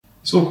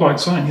It's all quite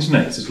exciting, isn't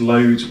it? There's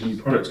loads of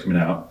new products coming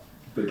out,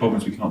 but the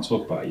problem is we can't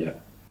talk about it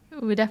yet.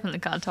 We definitely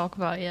can't talk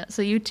about it yet.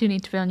 So you two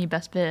need to be on your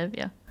best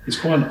behaviour. It's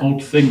quite an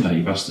odd thing that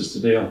you've asked us to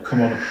do. I'll come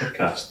on a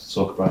podcast to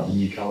talk about the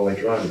new Callaway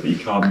driver, but you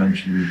can't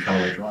mention the new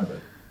Callaway driver.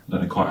 I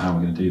don't know quite how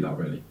we're going to do that,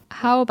 really.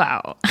 How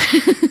about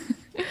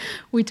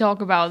we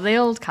talk about the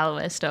old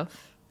Callaway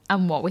stuff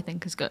and what we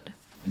think is good?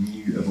 And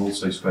you have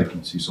also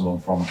spoken to someone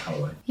from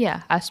Callaway.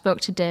 Yeah, I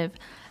spoke to Dave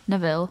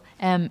Neville.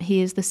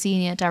 He is the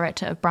Senior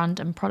Director of Brand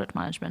and Product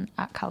Management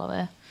at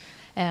Callaway.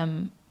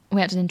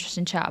 We had an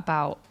interesting chat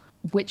about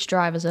which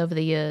drivers over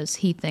the years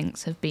he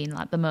thinks have been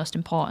like the most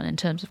important in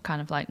terms of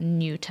kind of like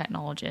new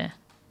technology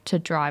to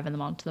driving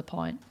them on to the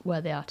point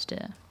where they are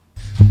today.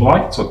 Well,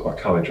 I could talk about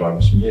Callaway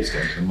drivers from years ago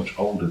because I'm much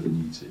older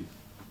than you two.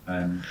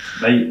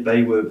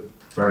 They were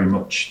very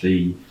much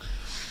the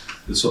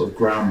sort of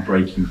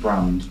groundbreaking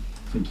brand.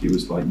 I think it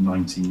was like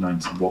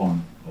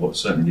 1991 or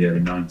certainly the early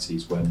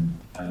 90s when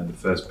the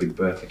first Big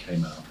Bertha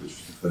came out, which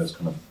was the first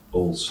kind of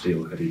all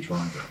steel-headed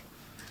driver,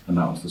 and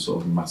that was the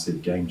sort of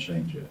massive game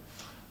changer.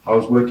 I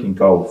was working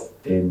golf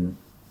in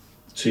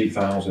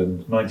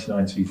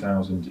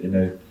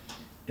 99-2000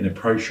 in a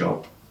pro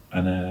shop,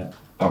 and that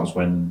was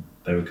when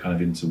they were kind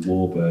of into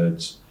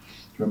Warbirds. Do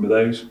you remember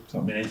those? Does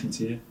that mean anything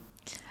to you?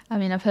 I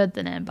mean, I've heard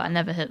the name, but I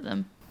never hit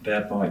them. They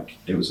had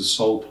it was a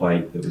sole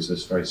plate that was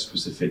this very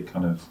specific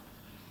kind of,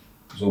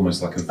 it was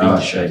almost like a V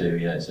shape.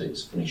 Yeah, it's a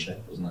funny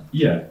shape, wasn't it?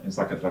 Yeah, it's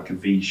like a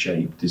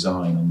V-shaped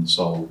design on the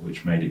sole,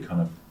 which made it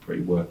kind of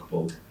pretty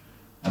workable.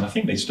 And I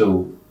think they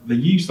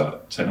use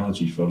that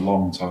technology for a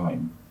long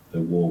time, the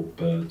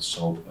Warbird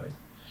sole plate.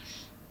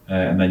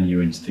 And then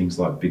you're into things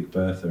like Big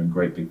Bertha and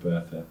Great Big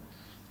Bertha.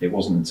 It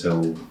wasn't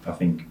until, I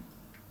think,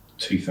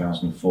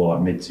 2004,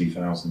 like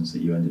mid-2000s,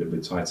 that you ended up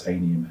with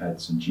titanium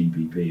heads and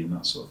GBB and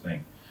that sort of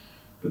thing.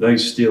 But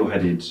those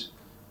steel-headed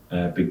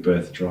Big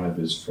Bertha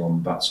drivers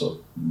from that sort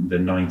of, the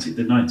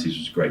 90s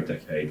was a great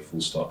decade,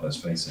 full stop, let's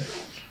face it.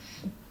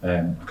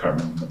 I can't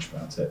remember much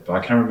about it, but I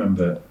can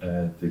remember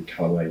the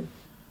Callaway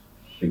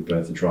Big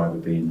Bertha driver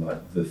being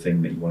like the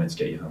thing that you wanted to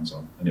get your hands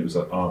on, and it was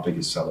like our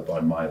biggest seller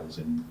by miles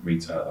in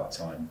retail at that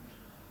time.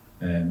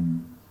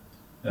 And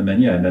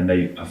then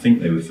I think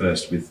they were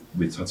first with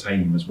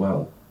titanium as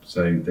well.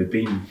 So they've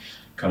been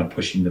kind of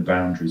pushing the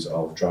boundaries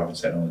of driver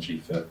technology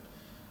for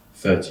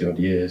 30 odd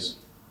years.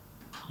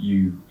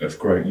 You two have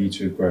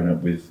grown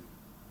up with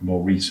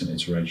more recent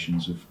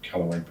iterations of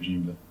Callaway,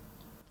 presumably.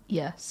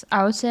 Yes,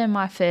 I would say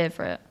my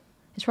favourite.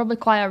 It's probably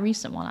quite a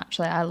recent one,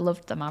 actually. I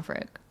loved the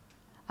Maverick.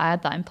 I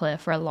had that in play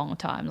for a long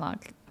time.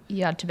 Like,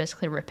 you had to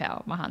basically rip it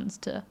out of my hands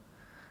to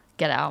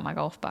get it out of my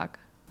golf bag.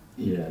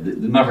 Yeah, the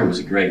Maverick was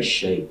a great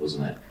shape,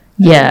 wasn't it?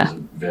 Yeah. It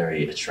was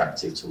very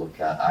attractive to look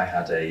at. I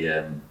had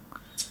a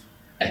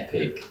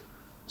Epic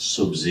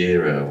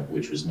Sub-Zero,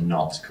 which was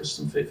not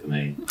custom fit for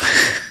me,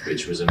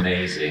 which was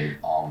amazing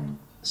on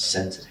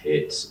centered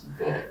hits,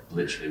 but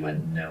literally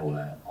went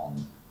nowhere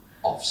on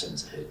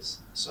off-center hits.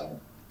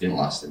 So didn't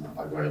last in that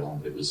bag very long,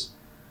 but it was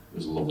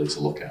lovely to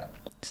look at.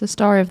 So the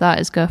story of that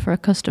is go for a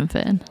custom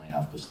fitting. I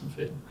have custom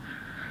fitting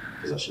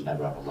because I should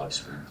never have a low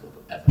spin club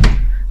ever.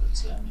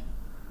 But yeah.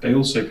 They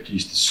also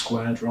produced the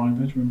square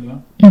driver. Do you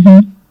remember that?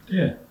 Mm-hmm.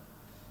 Yeah.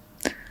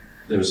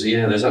 There's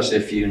actually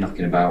a few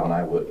knocking about when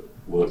I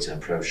worked in a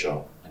pro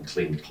shop and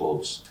cleaned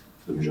clubs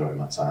for the majority of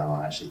my time.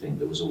 I actually think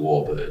there was a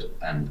Warbird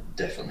and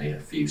definitely a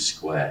few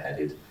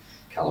square-headed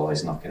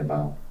Callaways knocking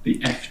about. The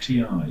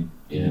FTI,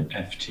 yeah.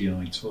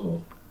 FTI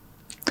Tour.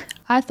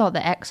 I thought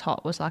the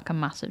X-Hot was like a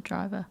massive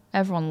driver.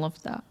 Everyone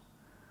loved that.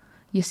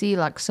 You see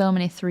like so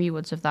many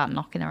 3-woods of that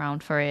knocking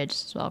around for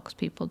ages as well because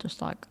people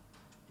just like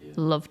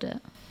loved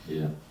it.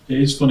 Yeah. It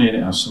is funny, isn't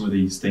it, how some of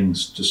these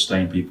things just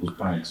stay in people's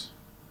bags.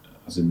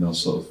 As in they'll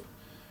sort of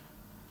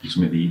be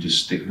something that you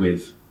just stick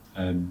with.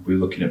 We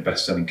were looking at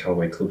best-selling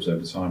Callaway clubs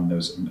over time. There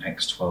was some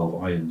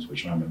X12 irons,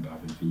 which I remember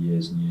having for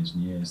years and years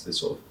and years. They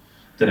sort of,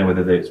 don't know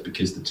whether it's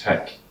because the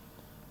tech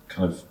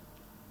kind of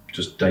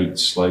just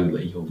dates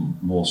slowly or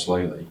more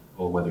slowly,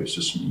 or whether it's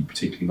just something you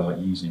particularly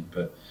like using,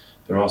 but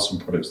there are some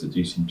products that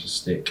do seem to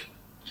stick.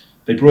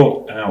 They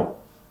brought out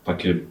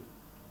like a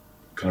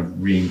kind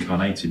of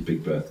reincarnated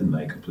Big Bertha, didn't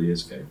they, a couple of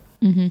years ago?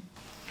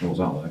 Mm-hmm. What was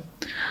that like?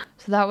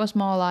 So that was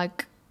more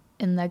like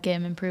in their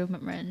game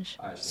improvement range.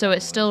 So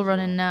it's still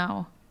running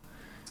now.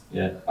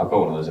 Yeah, I've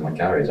got one of those in my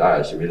garage. I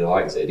actually really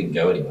liked it. It didn't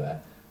go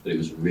anywhere, but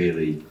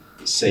it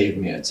saved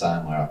me at a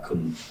time where I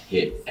couldn't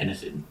hit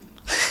anything.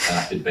 And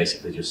I could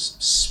basically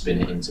just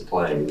spin it into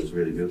play. It was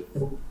really good.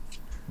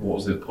 What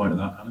was the point of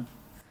that, Hannah?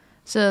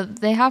 So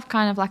they have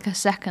kind of like a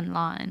second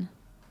line,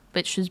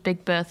 which is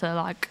Big Bertha,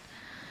 like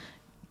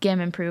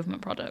game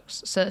improvement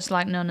products. So it's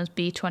like known as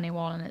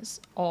B21, and it's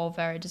all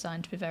very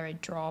designed to be very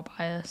draw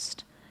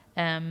biased.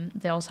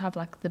 They also have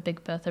like the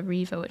Big Bertha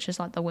Riva, which is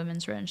like the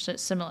women's range. So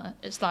it's similar.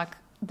 It's like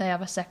they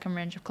have a second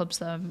range of clubs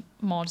that are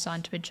more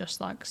designed to be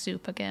just like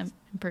super game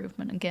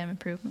improvement and game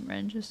improvement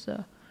ranges.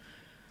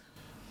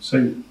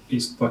 So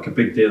it's like a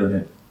big deal in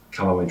it,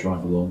 Callaway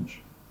driver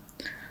launch.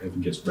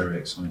 Everyone gets very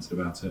excited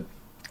about it.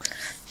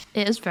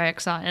 It is very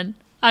exciting.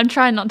 I'm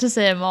trying not to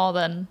say more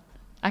than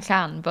I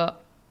can,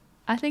 but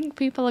I think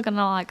people are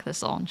gonna like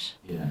this launch.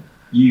 Yeah.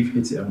 You've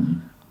hit it, haven't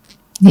you?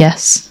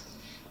 Yes.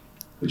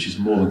 Which is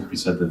more than could be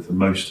said for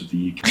most of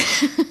the UK.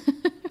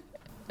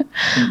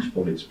 I think you should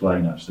probably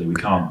explain. Actually, we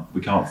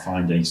can't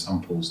find any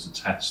samples to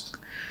test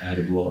ahead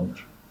of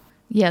launch.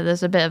 Yeah,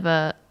 there's a bit of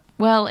a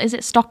is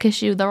it stock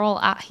issue? They're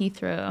all at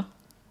Heathrow.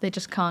 They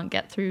just can't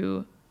get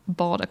through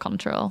border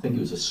control. I think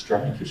it was a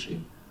strike issue,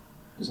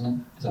 isn't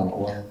it? Is that not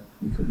why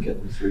we couldn't get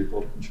them through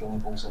border control?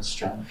 Everyone's on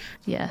strike.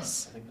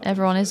 Yes,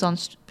 everyone is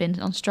been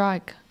on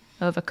strike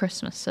over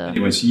Christmas. So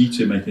anyway, so you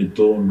two are making a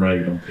dawn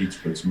raid on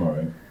Peterborough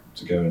tomorrow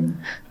to go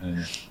and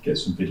get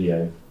some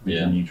video with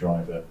the new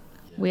driver.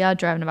 We are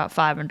driving about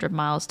 500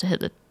 miles to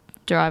hit the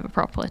driver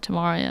properly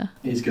tomorrow. Yeah,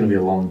 it's going to be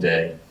a long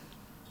day,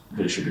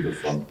 but it should be good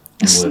fun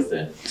and worth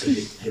it to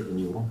hit the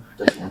new one,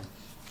 definitely.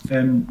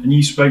 And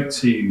you spoke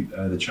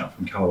to the chap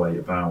from Callaway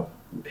about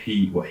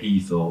what he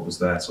thought was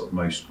their sort of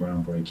most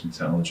groundbreaking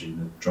technology,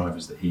 the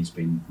drivers that he's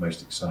been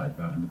most excited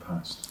about in the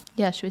past.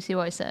 Yeah, should we see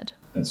what he said?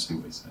 Let's see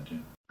what he said, yeah.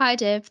 Hi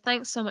Dave,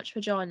 thanks so much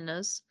for joining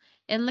us.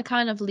 In the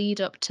kind of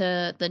lead up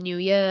to the new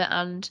year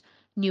and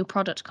new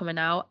product coming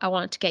out, I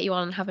wanted to get you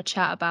on and have a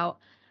chat about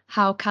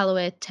how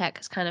Callaway tech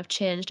has kind of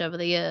changed over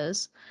the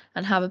years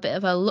and have a bit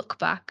of a look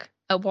back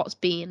at what's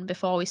been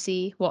before we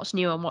see what's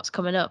new and what's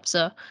coming up.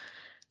 So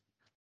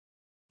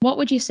what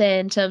would you say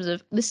in terms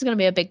of, this is going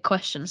to be a big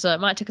question, so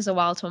it might take us a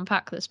while to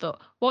unpack this, but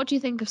what do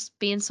you think of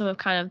being some of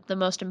kind of the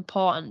most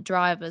important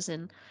drivers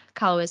in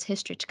Callaway's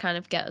history to kind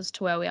of get us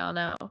to where we are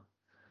now?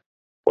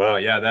 Well,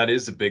 yeah, that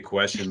is a big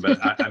question, but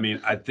I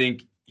mean, I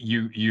think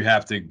you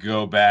have to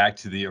go back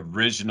to the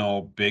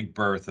original Big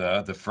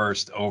Bertha, the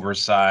first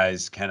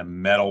oversized kind of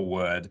metal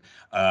wood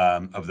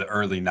of the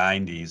early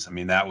 90s. I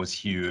mean, that was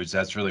huge.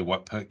 That's really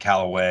what put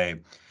Callaway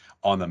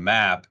on the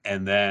map.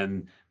 And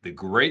then the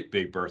Great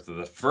Big Bertha,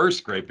 the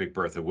first Great Big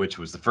Bertha, which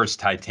was the first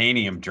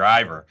titanium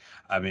driver.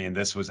 I mean,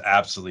 this was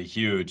absolutely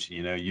huge.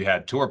 You know, you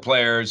had tour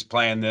players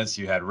playing this,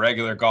 you had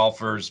regular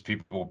golfers,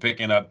 people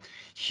picking up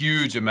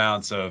huge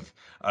amounts of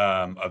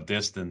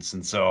distance.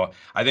 And so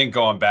I think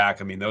going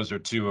back, I mean, those are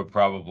two of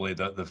probably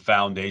the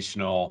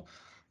foundational.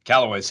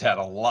 Callaway's had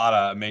a lot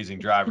of amazing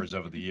drivers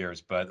over the years,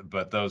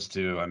 but those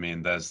two, I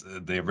mean, that's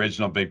the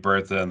original Big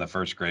Bertha and the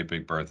first Great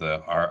Big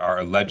Bertha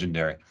are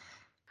legendary.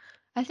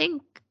 I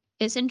think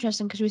it's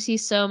interesting because we see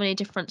so many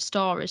different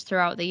stories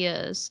throughout the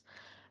years,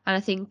 and I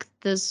think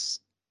there's,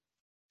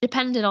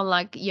 depending on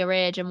like your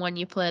age and when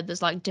you played,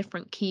 there's like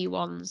different key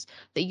ones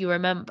that you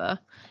remember.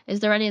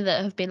 Is there any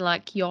that have been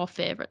like your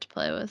favorite to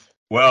play with?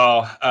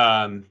 Well,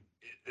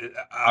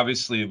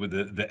 obviously with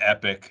the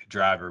Epic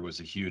driver was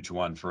a huge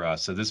one for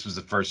us. So this was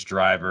the first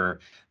driver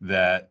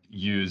that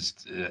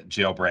used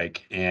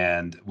jailbreak,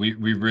 and we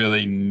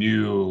really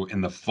knew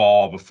in the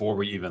fall before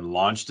we even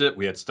launched it,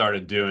 we had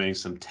started doing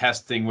some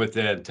testing with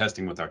it,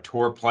 testing with our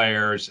tour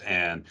players,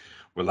 and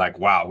we're like,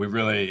 wow, we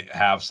really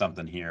have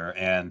something here.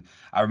 And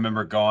I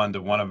remember going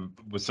to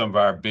with some of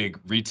our big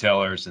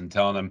retailers and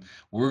telling them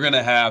we're going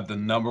to have the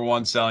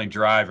 #1 selling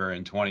driver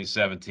in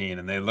 2017.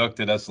 And they looked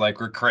at us like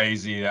we're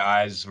crazy. The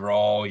eyes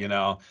roll, you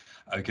know,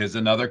 because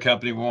another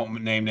company, we won't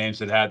name names,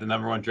 that had the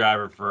 #1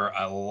 driver for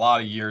a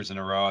lot of years in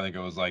a row. I think it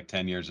was like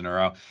 10 years in a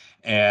row.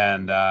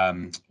 And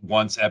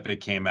once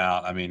Epic came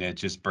out, I mean, it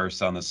just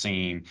burst on the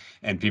scene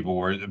and people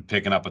were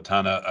picking up a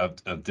ton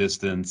of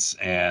distance.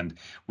 And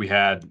we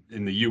had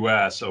in the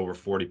US over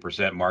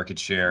 40% market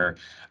share.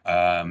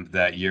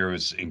 That year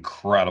was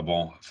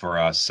incredible for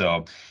us.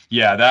 So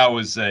yeah, that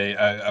was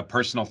a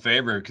personal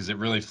favorite because it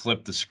really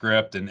flipped the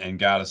script and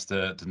got us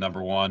to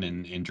 #1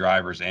 in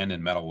drivers and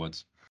in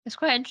metalwoods. It's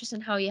quite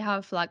interesting how you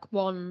have like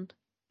one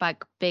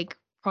like big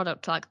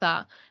product like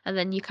that, and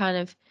then you kind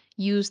of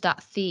use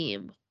that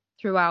theme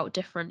throughout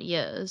different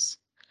years.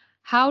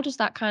 How does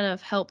that kind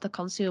of help the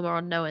consumer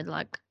on knowing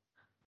like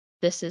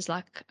this is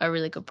like a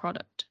really good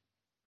product?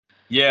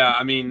 Yeah,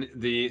 I mean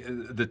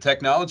the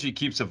technology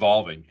keeps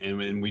evolving,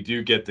 and we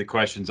do get the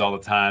questions all the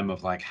time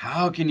of like,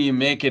 how can you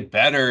make it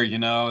better, you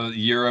know,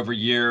 year over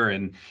year?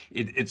 And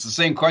it's the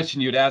same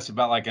question you'd ask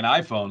about like an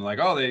iPhone, like,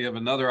 oh, they have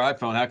another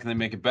iPhone, how can they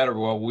make it better?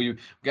 Well,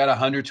 we've got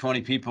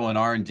 120 people in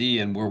R&D,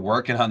 and we're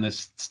working on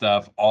this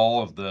stuff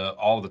all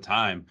the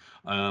time.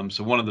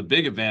 So one of the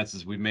big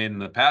advances we've made in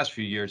the past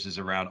few years is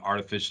around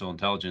artificial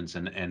intelligence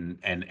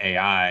and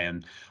AI,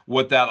 and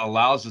what that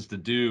allows us to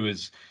do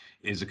is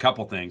a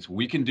couple things.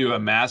 We can do a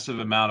massive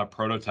amount of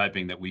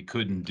prototyping that we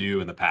couldn't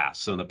do in the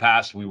past. So in the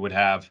past, we would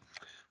have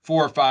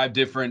 4 or 5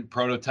 different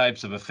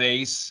prototypes of a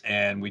face,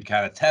 and we'd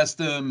kind of test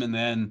them and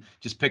then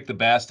just pick the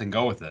best and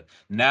go with it.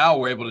 Now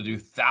we're able to do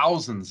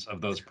thousands of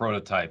those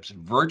prototypes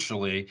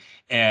virtually,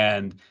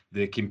 and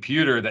the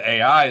computer, the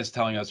AI, is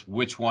telling us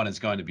which one is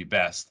going to be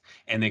best.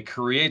 And it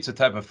creates a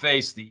type of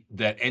face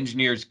that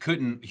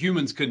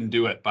humans couldn't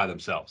do it by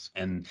themselves.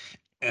 And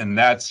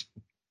that's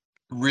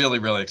really,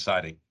 really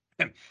exciting.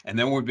 And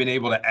then we've been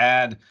able to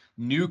add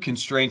new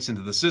constraints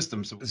into the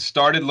system. So we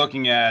started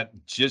looking at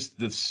just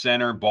the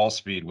center ball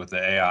speed with the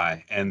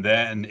AI, and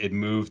then it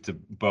moved to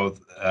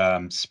both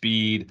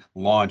speed,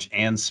 launch,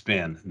 and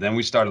spin. Then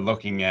we started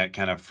looking at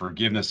kind of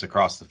forgiveness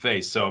across the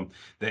face. So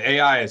the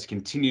AI has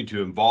continued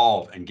to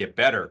evolve and get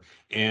better,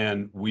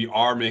 and we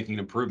are making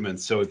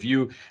improvements. So if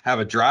you have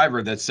a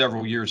driver that's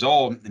several years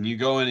old and you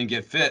go in and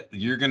get fit,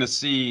 you're going to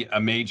see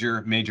a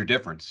major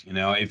difference.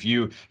 If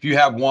you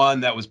have one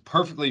that was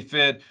perfectly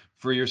fit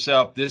for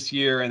yourself this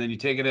year, and then you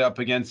take it up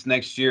against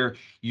next year,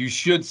 you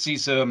should see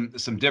some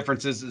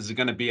differences. Is it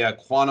going to be a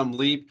quantum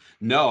leap?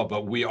 No,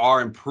 but we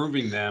are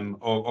improving them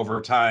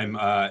over time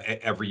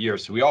every year.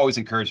 So we always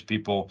encourage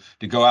people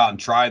to go out and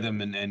try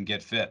them and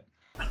get fit.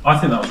 I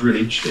think that was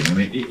really interesting. I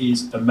mean, it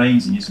is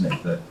amazing, isn't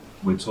it, that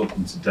we're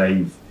talking to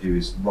Dave, who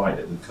is right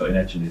at the cutting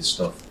edge of this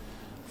stuff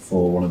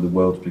for one of the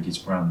world's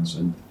biggest brands,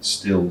 and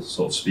still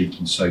sort of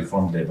speaking so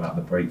fondly about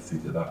the breakthrough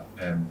that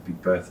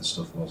Big Bertha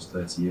stuff was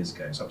 30 years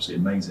ago. It's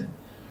absolutely amazing.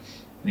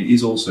 And it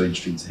is also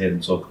interesting to hear them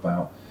talk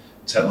about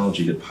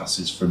technology that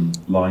passes from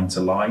line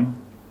to line,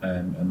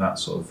 and that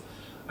sort of,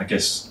 I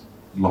guess,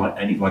 like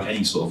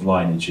any sort of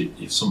lineage,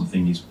 if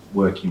something is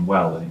working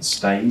well and it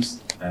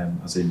stays,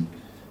 as in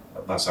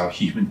that's how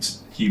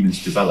humans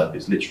develop.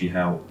 It's literally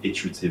how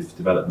iterative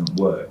development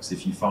works.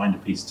 If you find a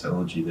piece of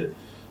technology that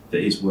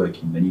is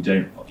working, then you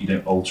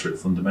don't alter it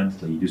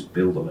fundamentally. You just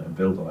build on it and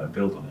build on it and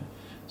build on it.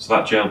 So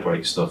that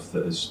jailbreak stuff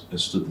that has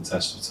stood the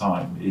test of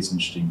time, it is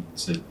interesting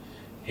to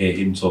hear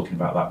him talking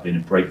about that being a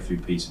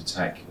breakthrough piece of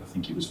tech. I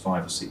think it was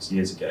 5 or 6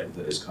 years ago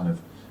that has kind of,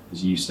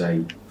 as you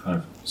say, kind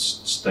of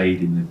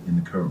stayed in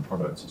the current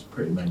product. It's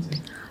pretty amazing.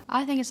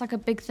 I think it's like a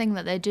big thing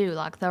that they do.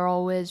 Like they're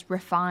always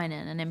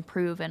refining and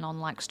improving on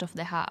like stuff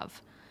they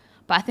have.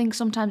 But I think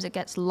sometimes it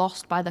gets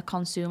lost by the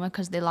consumer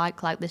because they like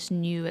this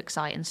new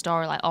exciting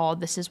story, like, oh,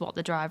 this is what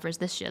the driver is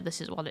this year, this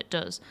is what it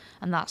does.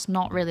 And that's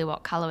not really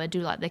what Callaway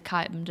do. Like, they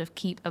kind of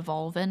keep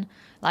evolving.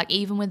 Like,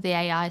 even with the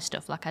AI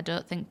stuff, like, I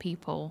don't think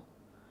people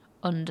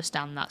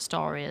understand that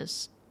story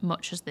as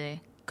much as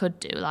they could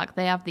do. Like,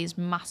 they have these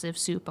massive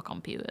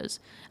supercomputers,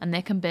 and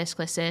they can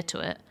basically say to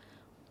it,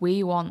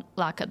 we want,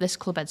 like, at this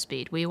clubhead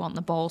speed, we want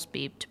the ball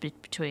speed to be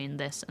between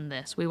this and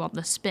this. We want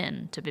the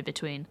spin to be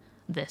between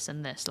this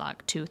and this,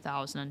 like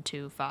 2,000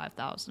 to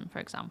 5,000, for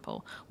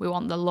example. We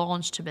want the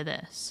launch to be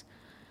this.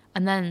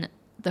 And then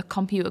the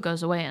computer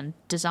goes away and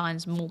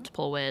designs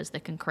multiple ways they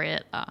can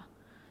create that.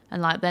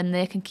 And like then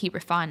they can keep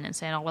refining and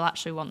saying, oh, well,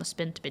 actually we want the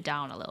spin to be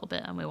down a little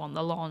bit, and we want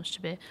the launch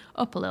to be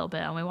up a little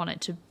bit, and we want it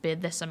to be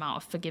this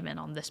amount of forgiving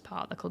on this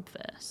part of the club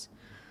face.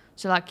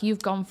 So like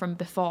you've gone from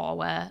before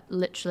where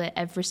literally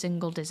every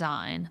single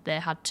design they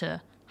had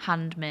to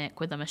hand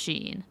make with a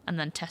machine and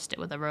then test it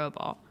with a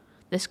robot.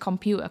 This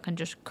computer can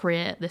just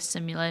create this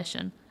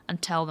simulation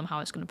and tell them how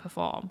it's going to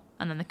perform,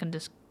 and then they can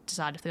just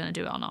decide if they're going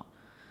to do it or not.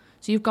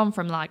 So you've gone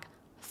from like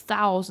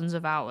thousands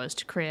of hours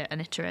to create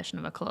an iteration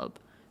of a club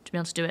to be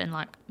able to do it in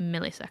like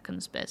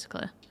milliseconds,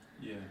 basically.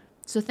 Yeah.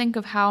 So think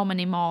of how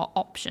many more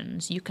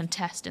options you can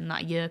test in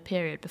that year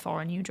period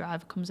before a new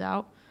driver comes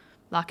out.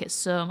 Like, it's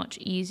so much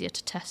easier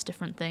to test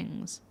different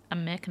things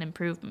and make an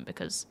improvement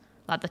because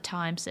like the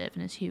time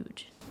saving is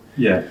huge.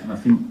 Yeah, and I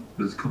think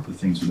there's a couple of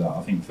things with that.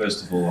 I think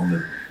first of all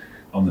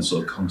on the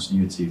sort of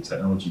continuity of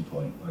technology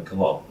point, like a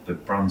lot of the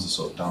brands are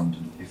sort of damned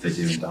if they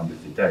do and damned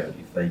if they don't.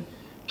 If they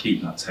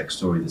keep that tech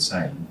story the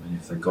same, and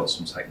if they've got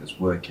some tech that's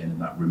working and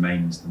that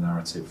remains the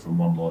narrative from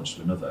one launch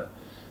to another,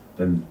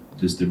 then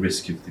there's the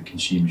risk of the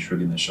consumer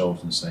shrugging their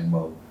shoulders and saying,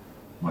 well,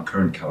 my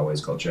current Callaway's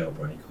got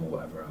jailbreak or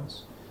whatever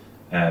else.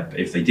 But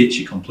if they ditch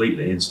it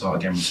completely and start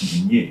again with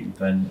something new,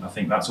 then I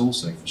think that's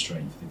also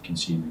frustrating for the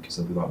consumer, because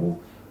they'll be like, well,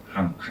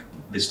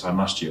 this time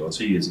last year or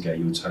 2 years ago,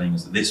 you were telling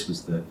us that this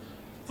was the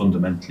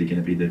fundamentally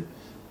going to be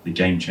the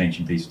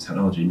game-changing piece of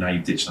technology. Now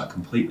you've ditched that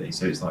completely.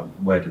 So it's like,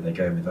 where do they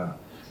go with that?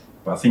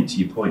 But I think to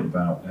your point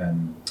about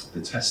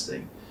the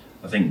testing,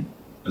 I think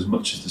as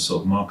much as the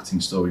sort of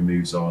marketing story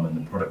moves on and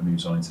the product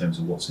moves on in terms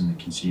of what's in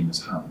the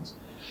consumer's hands,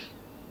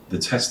 the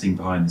testing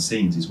behind the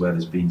scenes is where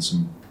there's been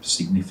some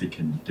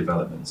significant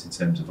developments in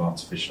terms of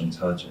artificial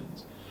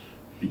intelligence.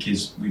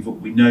 Because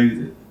we know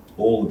that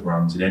all the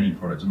brands in any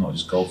product, not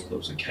just golf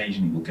clubs,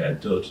 occasionally will get a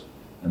dud,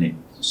 and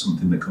it's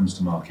something that comes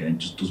to market and it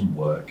just doesn't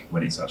work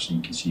when it's actually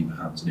in consumer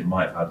hands. And it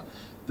might have had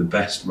the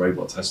best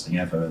robot testing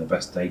ever and the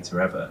best data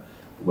ever,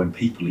 but when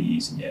people are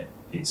using it,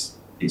 it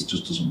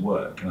just doesn't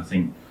work. And I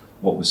think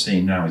what we're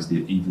seeing now is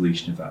the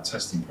evolution of that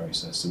testing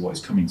process. So what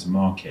is coming to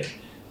market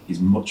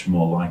is much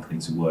more likely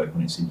to work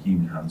when it's in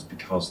human hands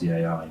because the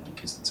AI,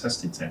 because the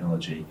testing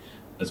technology,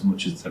 as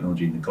much as the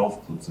technology in the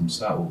golf clubs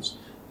themselves,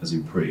 has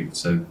improved.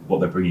 So what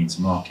they're bringing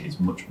to market is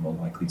much more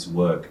likely to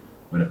work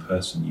when a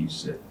person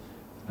uses it.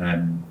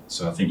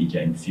 So I think you're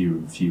getting fewer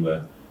and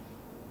fewer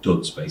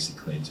duds,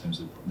 basically, in terms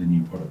of the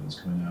new product that's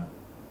coming out.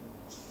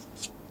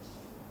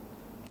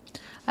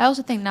 I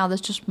also think now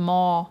there's just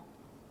more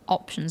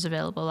options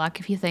available. Like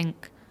if you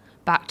think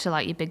back to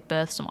like your Big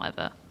Berths and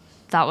whatever,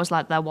 that was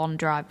like their one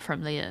driver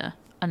from the year,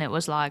 and it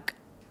was like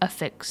a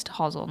fixed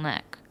hosel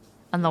neck.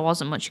 and there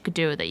wasn't much you could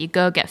do with it. You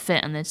go get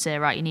fit and they'd say,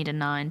 right, you need a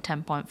 9,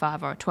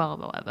 10.5 or a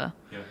 12 or whatever.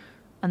 Yeah.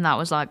 And that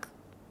was like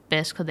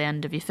basically the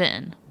end of your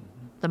fitting.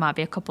 There might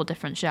be a couple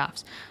different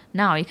shafts.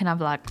 Now you can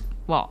have like,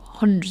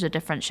 hundreds of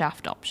different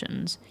shaft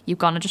options. You've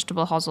got an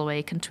adjustable hosel where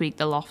you can tweak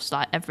the lofts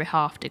like every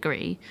half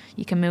degree.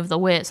 You can move the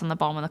weights on the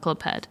bottom of the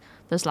club head.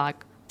 There's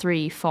like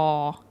 3,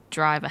 4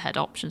 driver head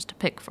options to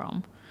pick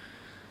from.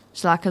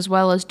 So like, as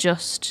well as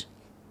just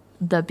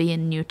there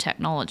being new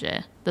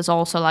technology, there's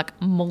also like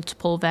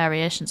multiple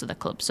variations of the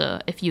club. So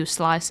if you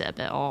slice it a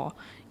bit, or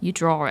you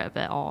draw it a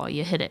bit, or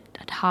you hit it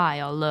high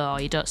or low,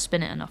 or you don't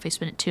spin it enough, you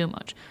spin it too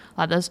much,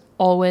 like there's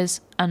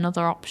always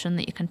another option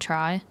that you can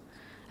try.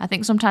 I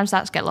think sometimes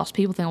that's get lost.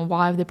 People think, well,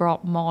 why have they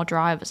brought more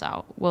drivers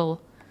out?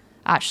 Well,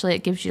 actually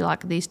it gives you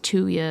like these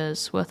 2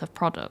 years worth of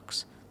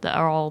products that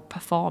are all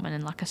performing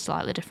in like a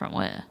slightly different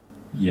way.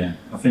 Yeah,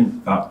 I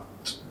think that,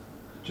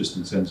 just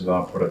in terms of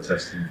our product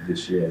testing for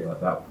this year,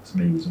 like that to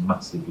me was a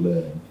massive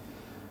learning.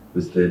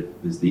 There's the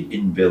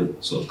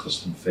inbuilt sort of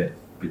custom fit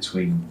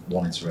between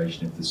one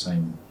iteration of the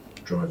same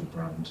driver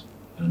brand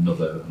and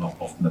another, and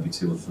often there'll be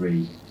 2 or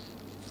 3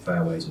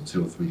 fairways or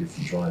 2 or 3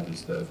 different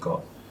drivers that have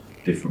got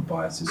different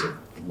biases of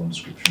one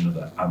description or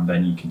another, and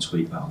then you can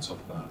tweak that on top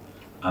of that,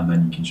 and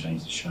then you can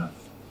change the shaft.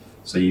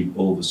 So you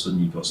all of a sudden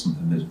you've got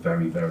something that's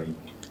very, very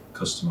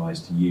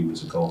customised to you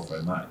as a golfer,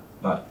 and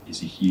that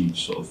is a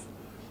huge sort of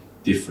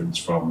difference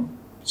from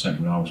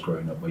certainly when I was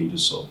growing up, where you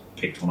just sort of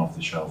picked one off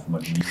the shelf and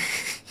went and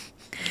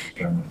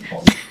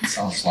It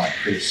sounds like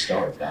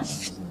prehistoric down there,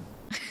 doesn't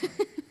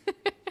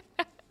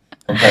it?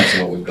 Compared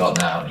to what we've got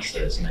now, it's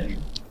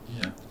amazing.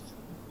 Yeah, it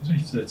was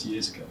only 30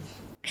 years ago.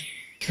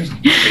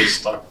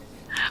 Prehistoric.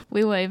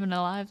 We weren't even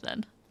alive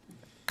then.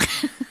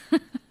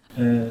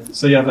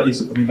 So yeah, that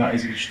is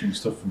interesting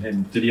stuff from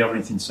him. Did he have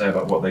anything to say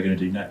about what they're going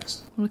to do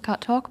next? We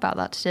can't talk about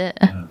that today.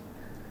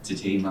 Did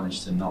he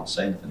manage to not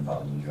say anything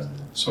about the new driver?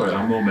 Sorry,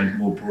 I meant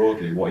more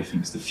broadly what he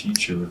thinks the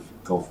future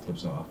of golf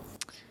clubs are.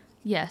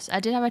 Yes, I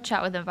did have a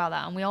chat with him about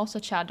that, and we also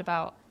chatted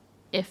about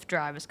if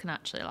drivers can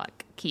actually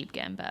like keep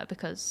getting better,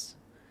 because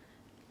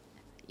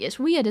it's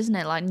weird, isn't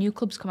it? Like, new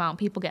clubs come out and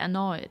people get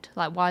annoyed.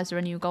 Like, why is there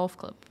a new golf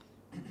club?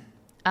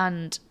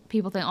 And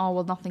people think, oh,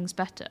 well, nothing's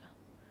better.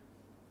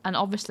 And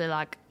obviously,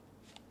 like,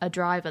 a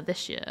driver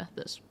this year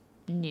that's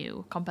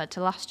new compared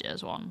to last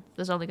year's one,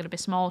 there's only going to be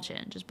small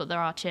changes, but there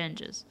are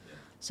changes.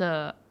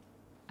 So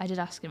I did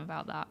ask him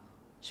about that.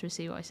 Should we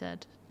see what he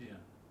said? Yeah.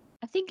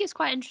 I think it's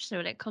quite interesting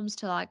when it comes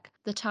to like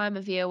the time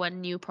of year when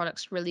new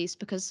products release,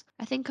 because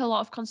I think a lot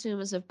of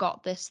consumers have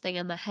got this thing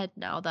in their head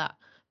now that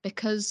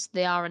because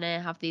the R&A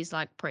have these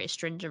like pretty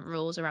stringent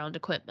rules around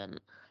equipment,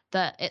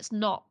 that it's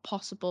not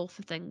possible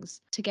for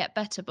things to get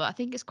better. But I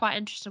think it's quite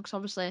interesting because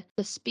obviously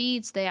the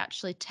speeds they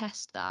actually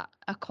test that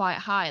are quite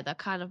high. They're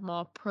kind of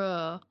more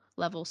pro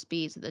level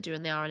speeds that they're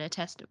doing the R&A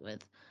testing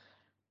with.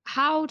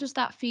 How does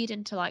that feed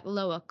into like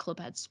lower club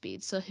head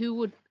speeds? So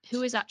who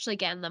is actually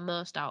getting the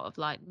most out of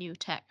like new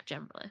tech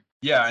generally?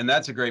 Yeah, and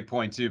that's a great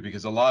point too,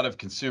 because a lot of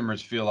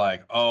consumers feel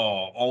like,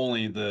 oh,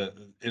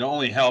 it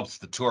only helps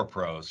the tour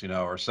pros,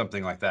 or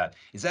something like that.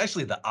 It's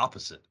actually the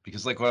opposite,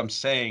 because like what I'm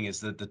saying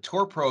is that the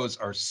tour pros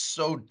are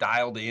so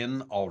dialed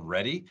in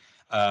already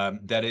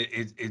that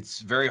it's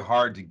very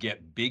hard to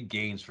get big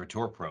gains for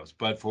tour pros.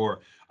 But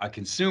for a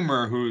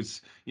consumer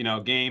whose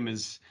game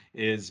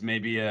is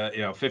maybe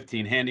a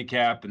 15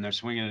 handicap and they're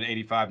swinging at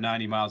 85,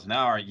 90 miles an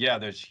hour, yeah,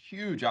 there's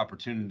huge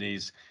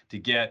opportunities to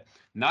get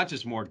not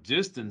just more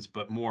distance,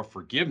 but more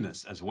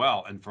forgiveness as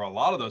well. And for a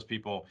lot of those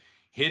people,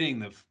 hitting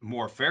the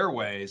more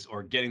fairways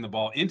or getting the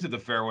ball into the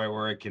fairway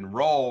where it can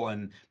roll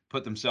and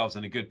put themselves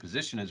in a good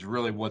position is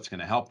really what's going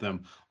to help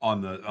them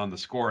on the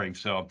scoring.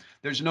 So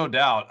there's no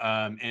doubt.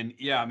 And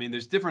yeah, I mean,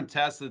 there's different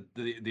tests that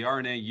the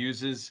R&A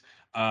uses.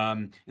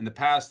 In the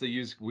past,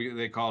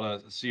 they call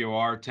it a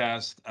COR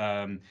test,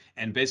 and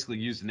basically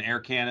used an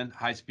air cannon,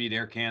 high-speed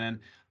air cannon.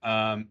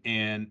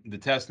 And the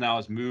test now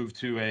has moved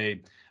to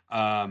a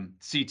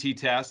CT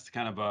test,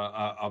 kind of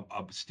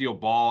a steel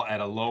ball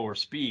at a lower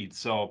speed.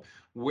 So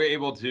we're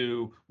able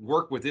to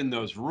work within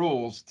those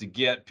rules to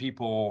get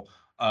people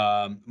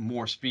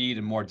more speed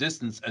and more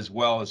distance, as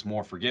well as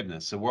more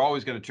forgiveness. So we're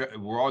always going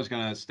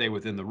to stay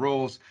within the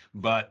rules,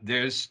 but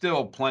there's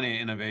still plenty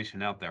of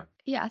innovation out there.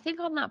 Yeah, I think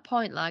on that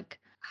point, like,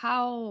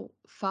 how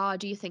far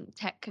do you think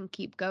tech can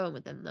keep going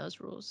within those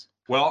rules?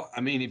 Well,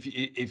 I mean,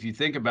 if you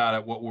think about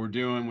it, what we're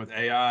doing with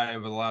AI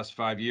over the last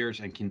 5 years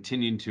and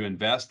continuing to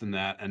invest in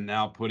that, and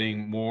now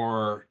putting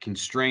more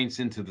constraints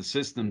into the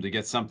system to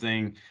get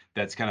something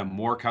that's kind of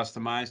more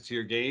customized to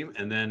your game.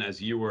 And then,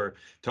 as you were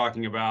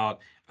talking about,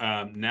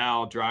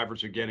 now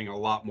drivers are getting a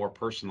lot more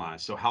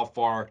personalized. So how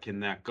far can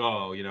that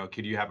go?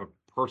 Could you have a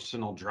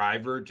personal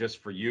driver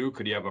just for you?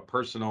 Could you have a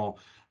personal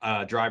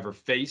driver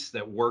face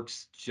that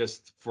works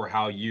just for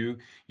how you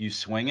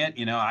swing it.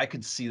 I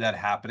could see that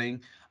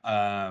happening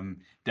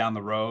down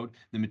the road.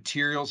 The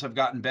materials have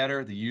gotten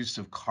better. The use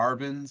of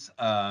carbons,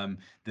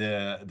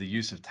 the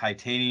use of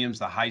titaniums,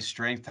 the high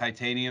strength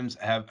titaniums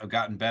have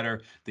gotten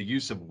better. The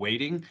use of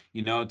weighting,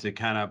 to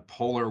kind of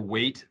polar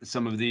weight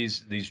some of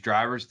these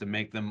drivers to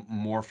make them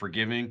more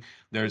forgiving.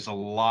 There's a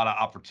lot of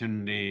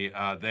opportunity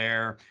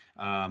there.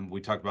 We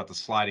talked about the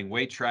sliding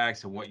weight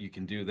tracks and what you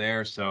can do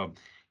there. So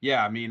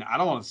yeah, I mean, I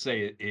don't want to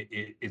say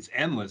it's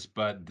endless,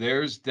 but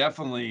there's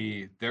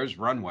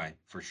runway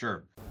for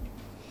sure.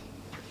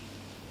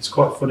 It's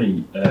quite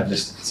funny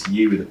listening to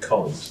you with a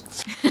cold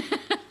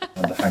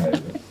and a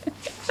hangover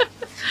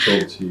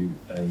talk to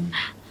a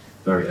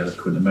very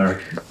eloquent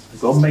American.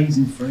 They've got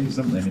amazing phrases,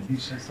 haven't they? I mean, who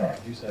says that?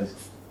 Who says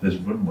there's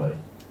runway?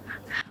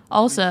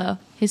 Also,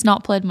 he's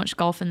not played much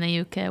golf in the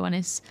UK when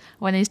he's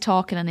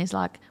talking and he's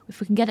like, if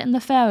we can get it in the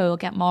fairway, we'll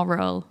get more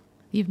roll.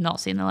 You've not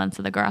seen the length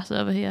of the grass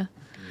over here.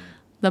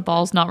 The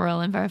ball's not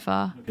rolling very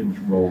far. Not getting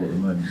much roll at the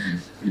moment.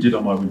 He did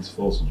on my winter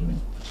foursomes when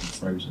he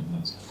frozen.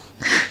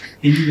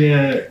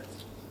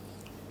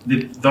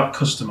 That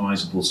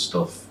customisable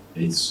stuff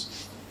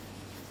is.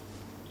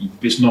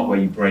 It's not where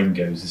your brain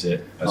goes, is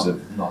it?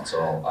 Not at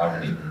all.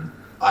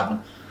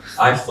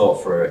 I've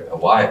thought for a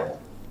while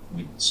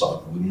we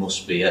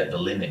must be at the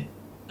limit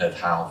of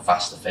how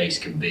fast the face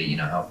can be.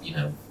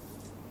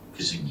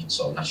 Because you'd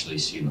sort of naturally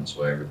assume that's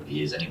where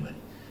everybody is anyway.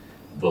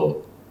 But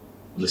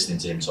listening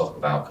to him talk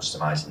about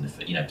customising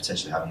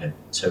potentially having a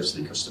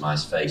totally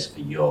customised face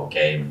for your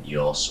game,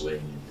 your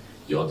swing,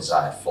 your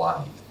desired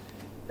flight.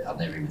 I'd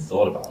never even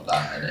thought about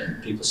that.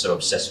 And people are so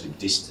obsessed with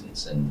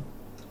distance, and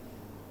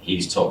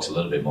he talks a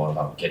little bit more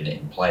about getting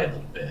it in play a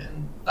little bit,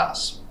 and that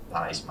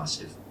is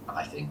massive,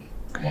 I think,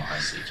 from what I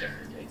see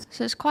generally.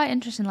 So it's quite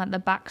interesting, like the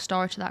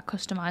backstory to that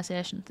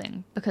customization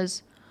thing,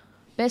 because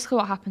basically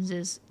what happens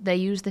is they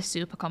use this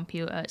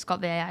supercomputer, it's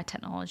got the AI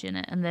technology in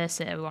it, and they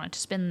say we want it to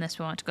spin this,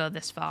 we want it to go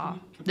this far,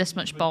 this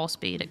much ball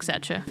speed,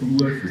 etc.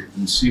 Work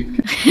with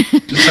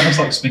supercomputer. Just sounds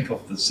like something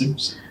off The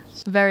Simpsons.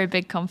 Very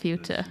big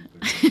computer.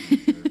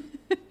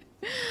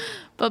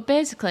 But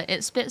basically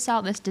it spits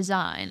out this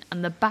design,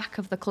 and the back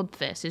of the club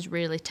face is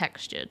really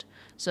textured.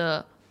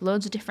 So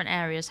loads of different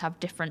areas have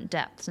different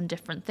depths and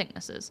different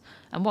thicknesses.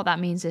 And what that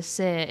means is,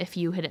 say, if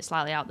you hit it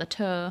slightly out the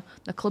toe,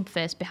 the club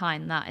face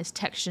behind that is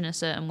textured in a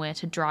certain way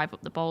to drive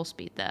up the ball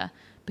speed there.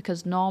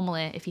 Because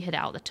normally, if you hit it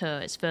out the toe,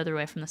 it's further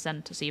away from the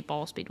centre, so your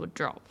ball speed would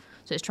drop.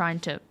 So it's trying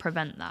to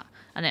prevent that.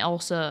 And it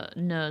also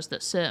knows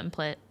that certain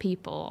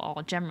people,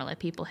 or generally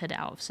people, hit it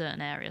out of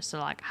certain areas, so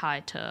like high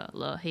toe,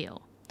 low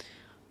heel.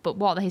 But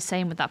what he's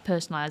saying with that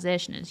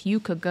personalisation is you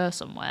could go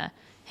somewhere,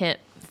 hit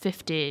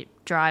 50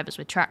 drivers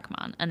with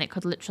TrackMan, and it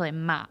could literally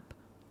map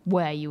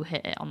where you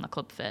hit it on the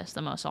club face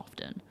the most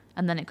often.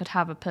 And then it could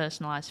have a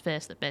personalised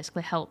face that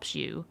basically helps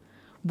you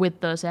with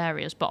those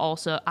areas, but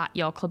also at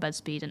your club head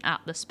speed and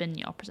at the spin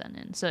you're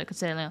presenting. So it could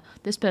say,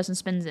 this person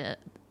spins it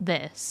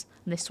this,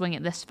 and they swing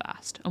it this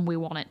fast, and we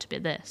want it to be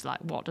this.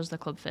 Like, what does the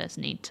club face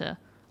need to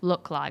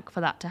look like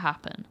for that to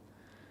happen?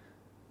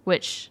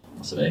 Which...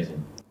 That's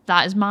amazing.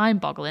 That is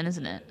mind-boggling,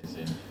 isn't it?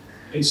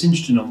 It's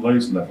interesting on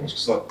loads of levels,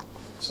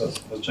 because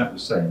as Jack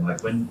was saying,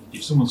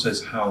 if someone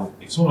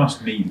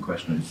asked me the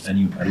question,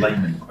 a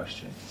layman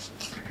question,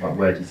 like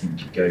where do you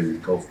think you'd go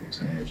with golf ball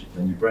technology,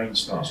 then your brain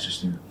starts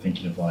just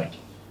thinking of like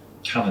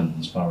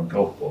cannons firing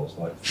golf balls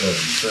like further and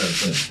further,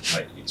 doesn't it?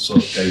 Like it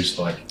sort of goes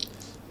like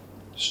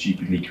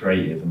stupidly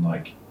creative and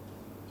like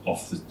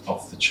off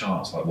the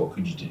charts, like what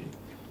could you do?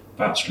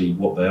 But actually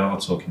what they are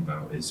talking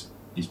about is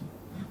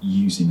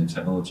using the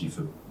technology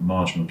for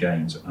marginal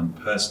gains and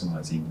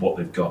personalising what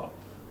they've got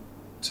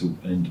to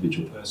an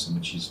individual person,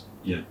 which is,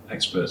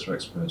 experts are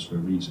experts for a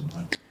reason,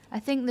 right? I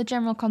think the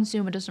general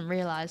consumer doesn't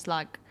realise,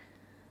 like,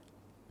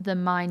 the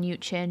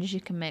minute changes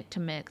you can make to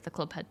make the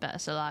club head better.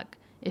 So, like,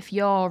 if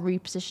you're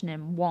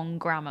repositioning 1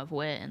 gram of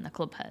weight in the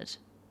club head,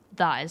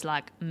 that is,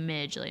 like,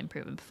 majorly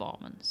improving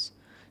performance.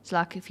 So,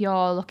 like, if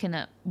you're looking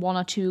at 1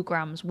 or 2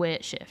 grams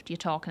weight shift, you're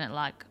talking at,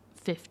 like,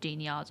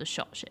 15 yards of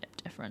shot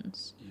shift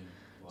difference. Yeah.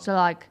 Wow. So,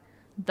 like,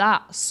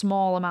 that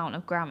small amount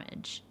of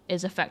grammage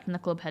is affecting the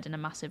club head in a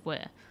massive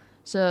way.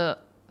 So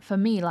for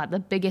me, like, the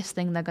biggest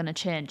thing they're going to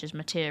change is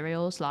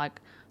materials.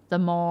 Like, the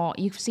more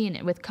you've seen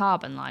it with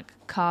carbon, like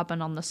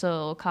carbon on the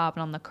sole,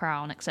 carbon on the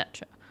crown,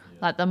 etc. Yeah.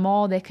 Like, the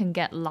more they can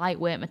get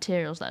lightweight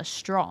materials that are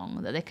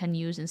strong that they can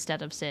use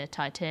instead of, say,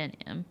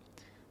 titanium,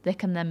 they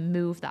can then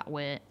move that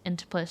weight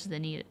into places they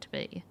need it to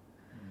be.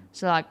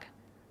 So, like,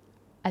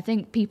 I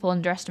think people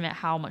underestimate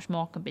how much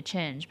more can be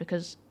changed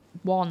because,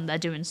 one, they're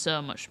doing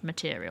so much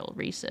material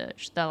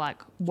research. They're,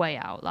 like, way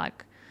out.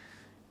 Like,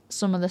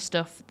 some of the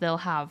stuff they'll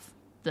have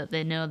that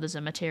they know there's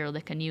a material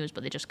they can use,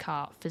 but they just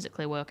can't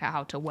physically work out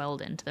how to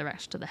weld into the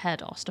rest of the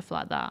head or stuff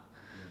like that.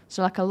 Yeah.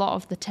 So, like, a lot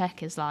of the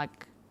tech is,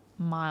 like,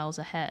 miles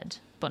ahead,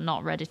 but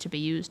not ready to be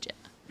used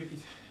yet.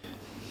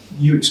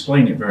 You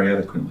explain it very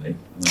eloquently.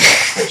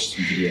 I've watched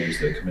some videos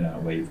that are coming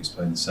out where you've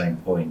explained the same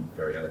point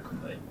very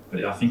eloquently.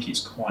 But I think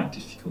it's quite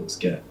difficult to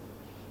get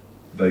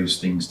those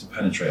things to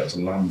penetrate or to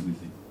land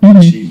I'm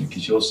assuming,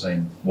 because you're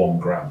saying 1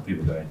 gram,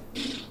 people are going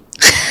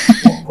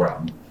 1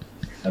 gram,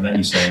 and then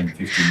you're saying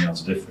 15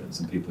 yards of difference,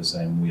 and people are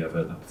saying we have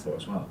heard that before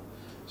as well.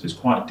 So it's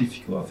quite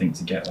difficult, I think,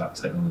 to get that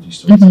technology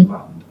stuff to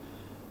land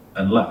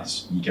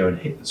unless you go and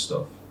hit the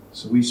stuff.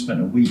 So we've spent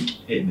a week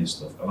hitting this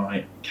stuff, and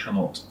I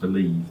cannot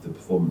believe the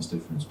performance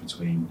difference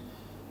between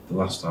the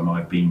last time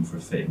I've been for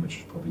a fitting, which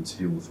was probably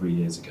 2 or 3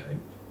 years ago,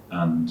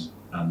 and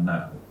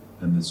now.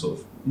 And the sort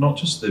of, not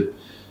just the,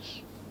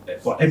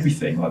 like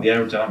everything, like the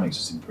aerodynamics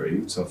has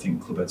improved, so I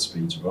think club head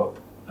speeds are up,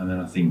 and then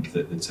I think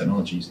that the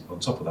technologies, on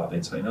top of that, the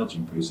technology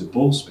improves, the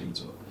ball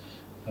speeds up.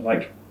 And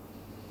like,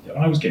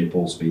 I was getting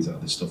ball speeds out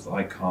of this stuff that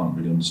I can't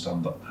really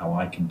understand how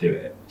I can do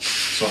it.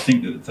 So I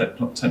think that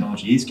the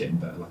technology is getting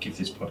better. Like if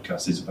this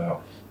podcast is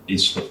about,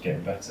 is stuff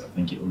getting better, I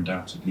think it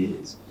undoubtedly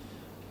is.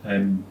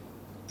 The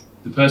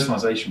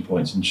personalisation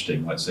point's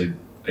interesting. Like, so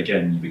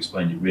again, you've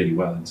explained it really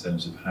well in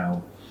terms of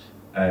how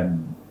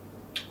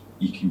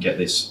you can get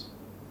this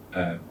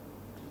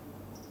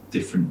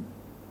different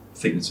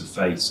thickness of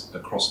face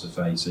across the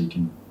face, so you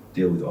can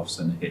deal with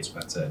off-centre hits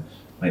better,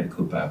 make the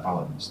club better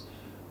balanced.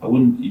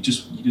 You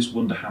just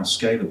wonder how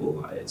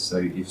scalable that is. So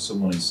if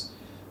someone is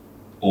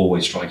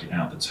always striking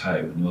out the toe,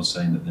 and you're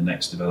saying that the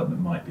next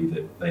development might be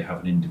that they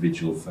have an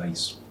individual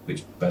face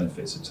which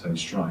benefits a toe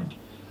strike,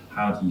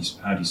 how do you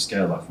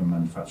scale that from a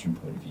manufacturing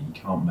point of view? You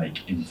can't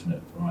make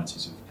infinite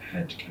varieties of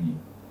head, can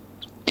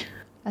you?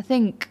 I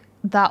think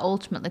that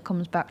ultimately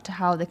comes back to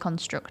how they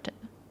construct it.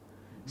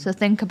 So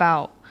think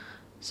about,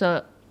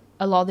 so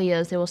a lot of the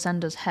years they will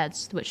send us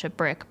heads which are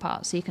break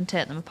apart, so you can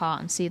take them apart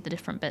and see the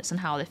different bits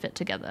and how they fit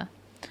together.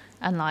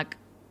 And like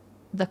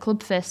the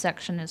club face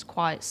section is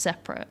quite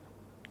separate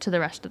to the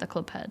rest of the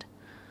club head.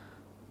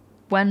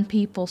 When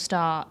people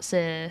start,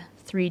 say,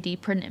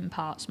 3D printing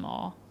parts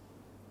more,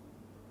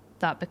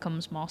 that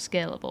becomes more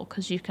scalable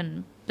because you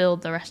can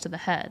build the rest of the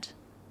head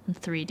and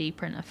 3D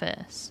print a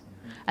face.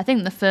 I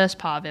think the first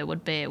part of it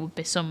would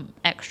be some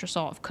extra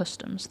sort of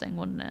customs thing,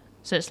 wouldn't it?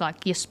 So it's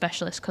like your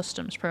specialist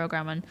customs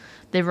program, and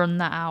they run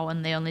that out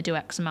and they only do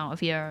X amount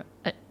of a year,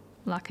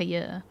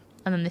 and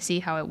then they see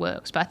how it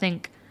works. But I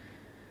think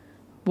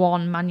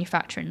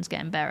manufacturing's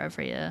getting better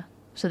every year,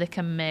 so they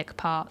can make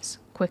parts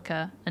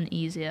quicker and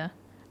easier,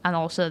 and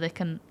also they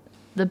can.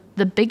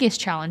 The biggest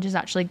challenge is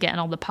actually getting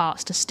all the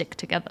parts to stick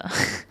together,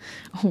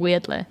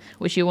 weirdly,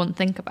 which you wouldn't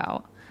think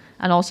about,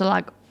 and also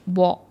like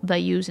what they're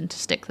using to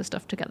stick the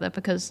stuff together,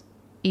 because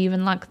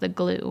even like the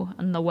glue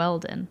and the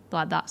welding,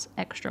 like that's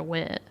extra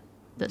weight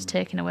that's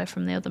taken away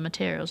from the other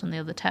materials and the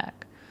other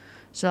tech.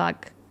 So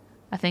like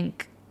I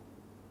think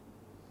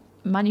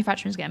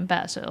manufacturing's getting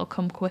better, so it'll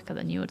come quicker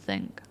than you would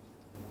think.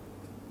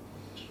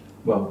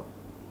 Well,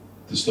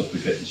 the stuff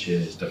we've hit this year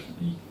is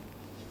definitely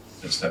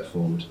a step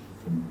forward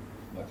from,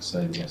 like I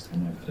say, the last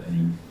time I've had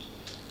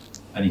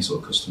any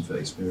sort of custom fit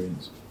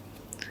experience.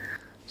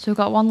 So we've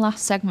got one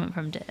last segment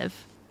from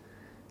Dave,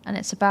 and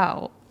it's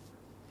about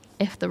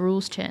if the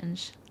rules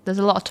change. There's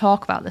a lot of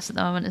talk about this at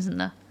the moment, isn't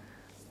there?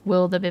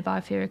 Will there be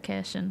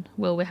bifurcation?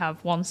 Will we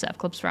have one set of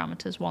clubs for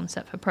amateurs, one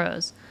set for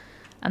pros?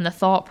 And the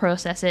thought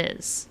process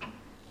is,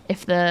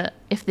 if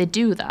they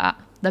do that,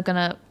 they're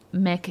gonna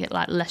make it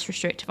like less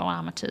restrictive on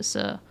amateurs.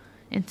 So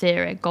in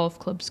theory, golf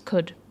clubs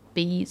could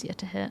be easier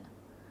to hit.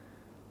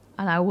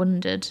 And I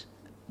wondered,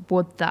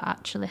 would that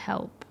actually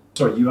help?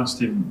 Sorry, you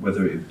asked him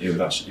whether it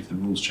would actually, if the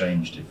rules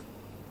changed,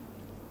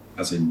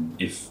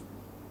 if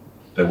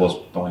there was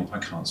I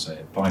can't say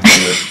it.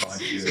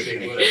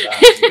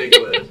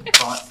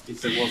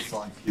 If there was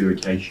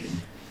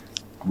bifurcation,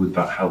 would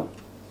that help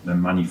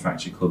then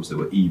manufacture clubs that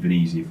were even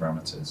easier for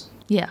amateurs?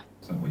 Yeah.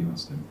 Is that what you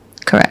asked him?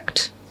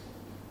 Correct.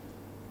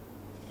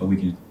 Are we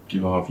going to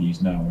give our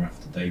views now or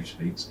after Dave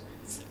speaks?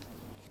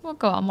 Well,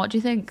 go on. What do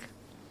you think?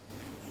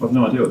 Well, I've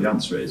no idea what the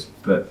answer is,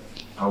 but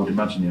I would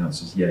imagine the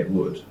answer is yeah, it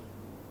would.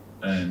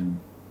 And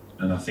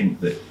I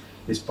think that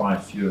this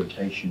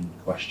bifurcation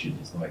question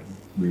is like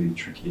really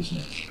tricky, isn't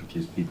it?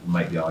 Because people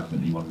make the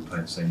argument that you want to be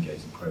playing the same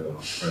games in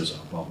pros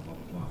are, blah, blah, blah,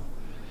 blah,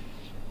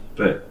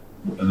 blah.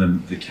 And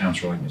then the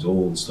counter argument is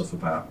all the stuff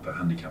about but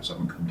handicaps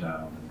haven't come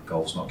down and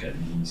golf's not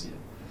getting any easier.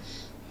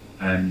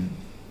 And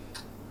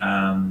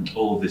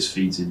all of this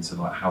feeds into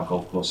like how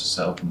golf courses are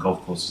set up, and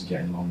golf courses are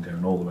getting longer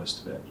and all the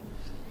rest of it.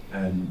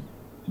 And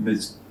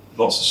there's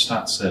lots of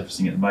stats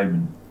surfacing at the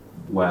moment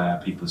where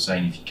people are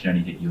saying if you can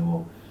only hit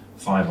your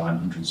 5-iron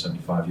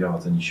 175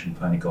 yards, then you should be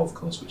playing a golf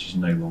course which is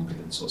no longer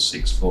than sort of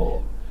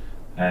 6'4".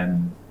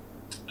 And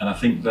I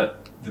think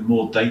that the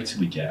more data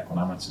we get on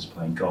amateurs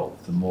playing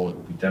golf, the more it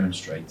will be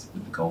demonstrated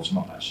that the golf's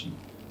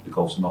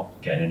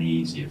not getting any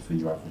easier for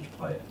your average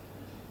player.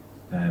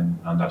 And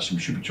actually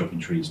we should be chopping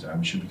trees down,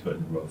 we should be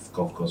cutting the rough,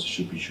 golf courses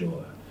should be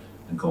shorter,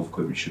 and golf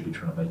equipment should be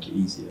trying to make it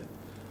easier.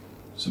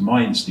 So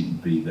my instinct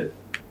would be that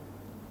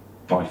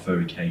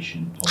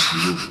bifurcation of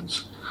the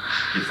rules,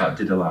 if that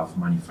did allow for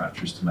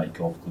manufacturers to make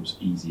golf clubs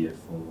easier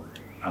for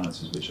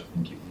amateurs, which I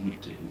think it would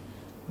do,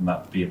 then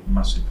that'd be a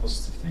massive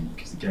positive thing,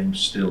 because the game's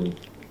still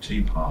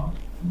too hard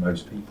for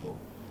most people,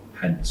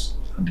 hence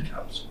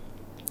handicaps.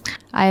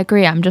 I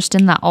agree. I'm just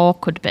in that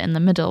awkward bit in the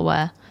middle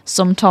where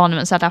some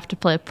tournaments I'd have to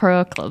play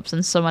pro clubs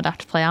and some I'd have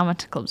to play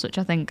amateur clubs, which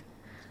I think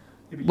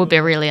would be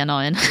really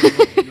annoying.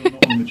 You're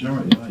not the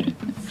majority, are you?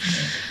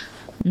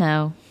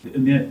 No.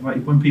 And yet,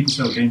 like, when people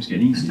say games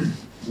getting easier,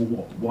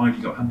 well, why have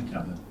you got a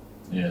handicap then?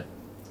 Yeah.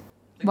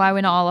 Why are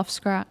we not all off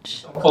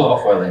scratch? Pull it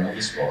off well in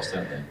other sports,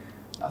 don't they?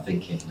 I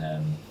think in,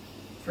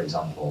 for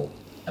example,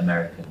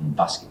 American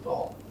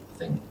basketball, I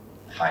think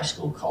high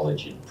school,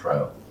 college and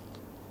pro,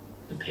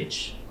 the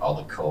pitch or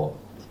the court,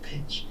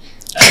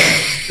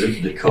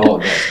 the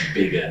court gets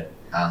bigger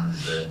and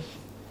the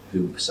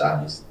hoop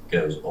size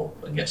goes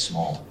up and gets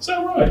smaller. Is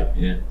that right?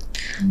 Yeah.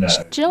 No.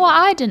 Do you know what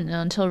I didn't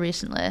know until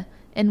recently?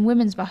 In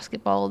women's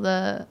basketball,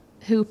 the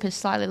hoop is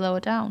slightly lower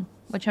down,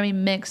 which I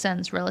mean makes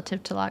sense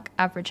relative to like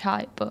average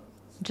height, but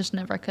it just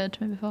never occurred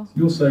to me before.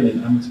 You're saying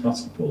in amateur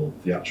basketball,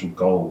 the actual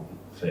goal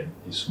thing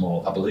is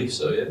small. I believe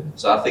so, yeah.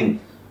 So I think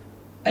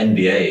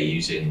NBA are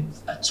using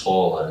a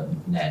taller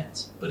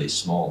net, but it's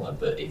smaller.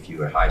 But if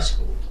you're a high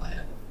school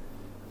player,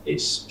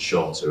 it's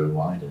shorter and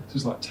wider. It's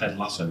just like Ted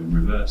Lasso in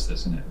reverse,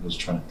 isn't it? It was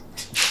trying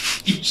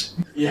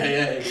to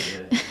Yeah.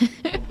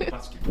 on the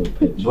basketball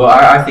pitch.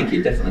 But I think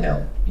it definitely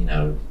helped, you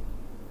know.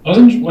 I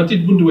did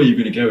wonder where you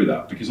were going to go with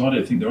that, because I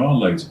don't think there are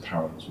loads of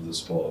parallels with the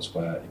sports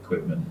where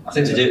equipment. I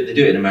think they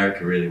do it in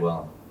America really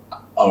well,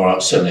 or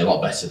certainly a lot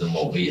better than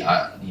what we.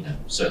 You know,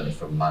 certainly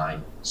from my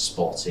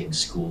sporting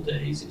school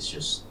days, it's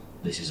just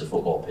this is a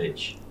football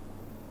pitch.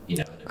 You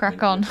know,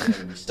 Crack on.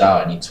 When you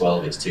start and you're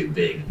 12, it's too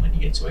big, and when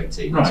you get to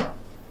 18, Right.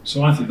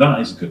 So I think that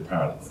is a good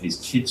parallel. It's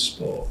kids'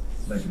 sport.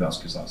 Maybe that's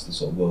because that's the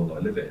sort of world I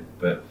live in.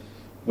 But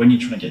when you're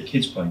trying to get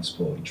kids playing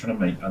sport, you're trying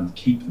to make and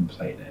keep them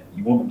playing it.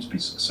 You want them to be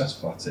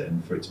successful at it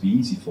and for it to be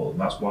easy for them.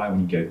 That's why when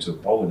you go to a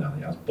bowling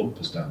alley, it has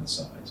bumpers down the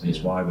sides. And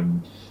it's why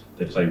when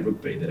they play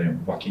rugby, they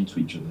don't whack into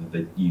each other.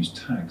 They use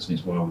tags. And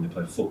it's why when they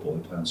play football,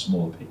 they play on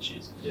smaller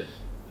pitches. Yeah.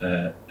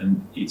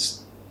 And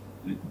it's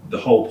the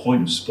whole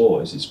point of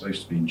sport is it's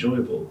supposed to be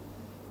enjoyable.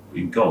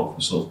 In golf,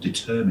 we're sort of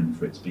determined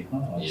for it to be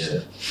hard. Yeah.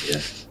 So,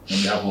 Yeah.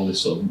 and we have all this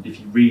sort of, if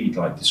you read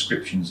like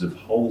descriptions of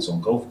holes on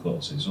golf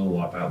courses, it's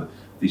all about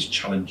this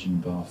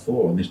challenging par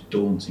 4 and this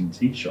daunting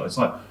tee shot. It's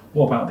like,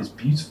 what about this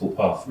beautiful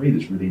par 3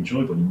 that's really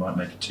enjoyable and you might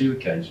make a 2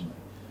 occasionally?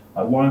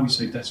 Like, why are we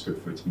so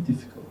desperate for it to be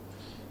difficult?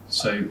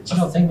 So, Do you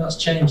not think that's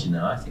changing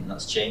now? I think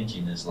that's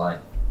changing as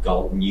like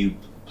new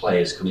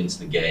players come into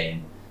the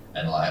game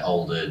and like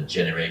older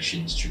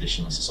generations,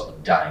 traditionalists are sort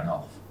of dying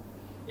off.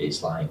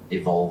 It's like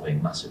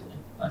evolving massively.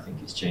 I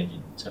think it's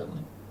changing totally.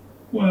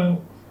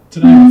 well,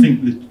 today I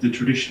think the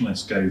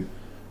traditionalists go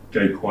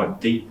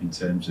quite deep in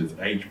terms of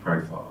age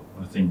profile.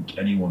 I think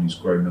anyone who's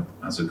grown up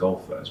as a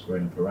golfer has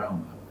grown up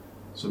around that.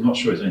 So I'm not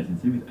sure it's anything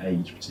to do with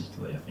age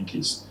particularly. I think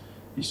it's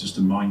just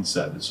a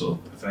mindset that sort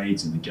of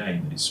pervades in the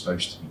game that it's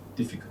supposed to be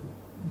difficult.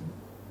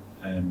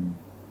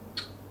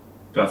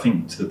 But I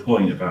think to the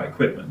point about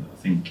equipment, I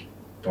think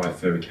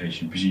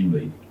bifurcation,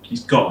 presumably,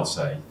 he's got to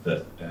say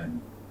that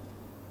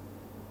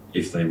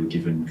if they were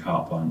given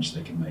carte blanche,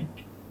 they can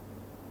make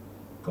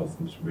golf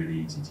clubs really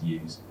easy to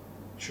use,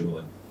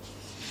 surely.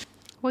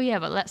 Well, yeah,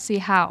 but let's see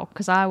how,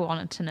 because I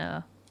wanted to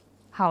know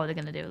how are they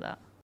going to do that.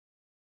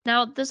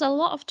 Now, there's a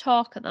lot of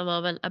talk at the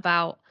moment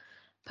about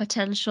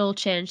potential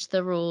change to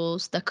the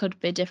rules. There could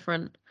be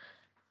different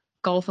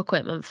golf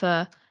equipment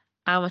for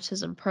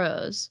amateurs and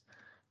pros.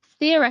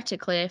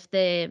 Theoretically, if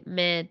they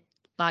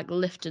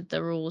lifted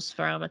the rules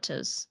for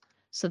amateurs,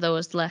 so there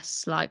was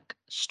less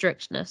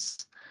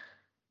strictness,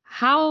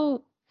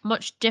 how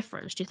much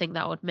difference do you think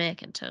that would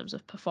make in terms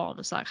of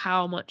performance? Like,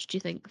 how much do you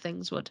think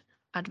things would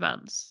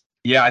advance?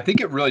 Yeah, I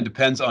think it really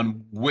depends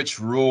on which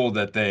rule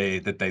that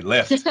they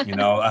lift. You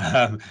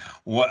know,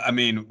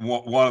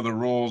 one of the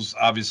rules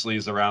obviously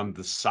is around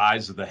the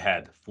size of the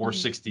head.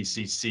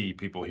 460cc,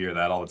 people hear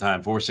that all the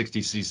time.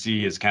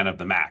 460cc is kind of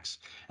the max,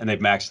 and they've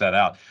maxed that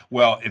out.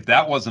 Well, if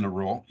that wasn't a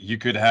rule, you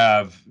could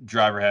have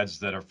driver heads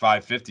that are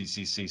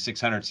 550cc,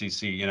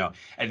 600cc. You know,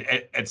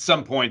 at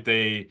some point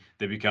they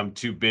become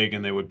too big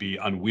and they would be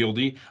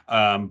unwieldy.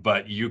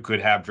 But you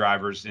could have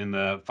drivers in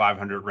the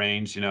 500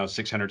 range,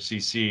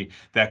 600cc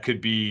that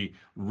could be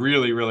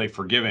really, really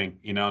forgiving,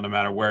 no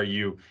matter where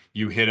you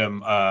hit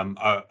them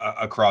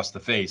across the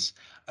face.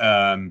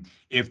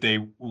 If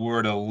they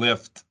were to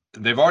lift,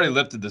 they've already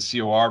lifted the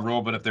COR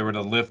rule, but if they were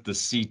to lift the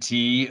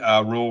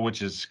CT rule,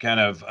 which is kind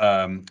of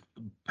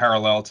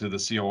parallel to the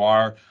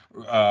COR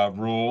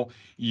rule,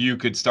 you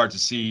could start to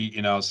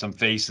see, some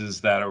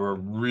faces that were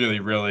really,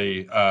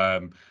 really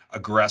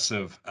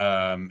aggressive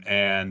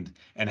and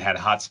had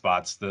hot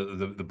spots.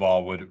 The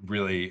ball would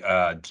really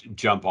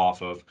jump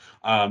off of.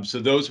 So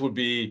those would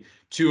be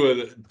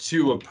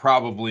two of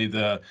probably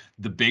the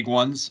big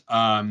ones.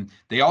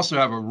 They also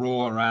have a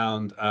rule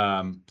around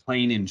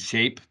plane in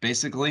shape,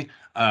 basically.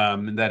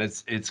 That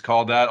it's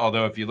called that.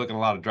 Although if you look at a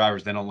lot of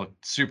drivers, they don't look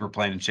super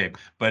plane in shape.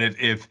 But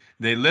if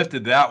they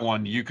lifted that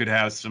one, you could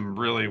have some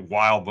really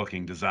wild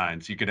looking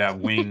designs. You could have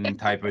wing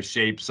type of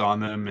shapes on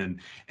them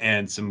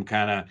and some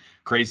kind of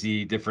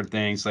crazy different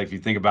things. Like if you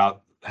think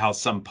about how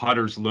some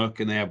putters look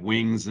and they have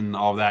wings and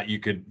all that. You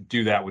could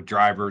do that with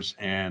drivers,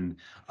 and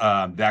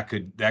that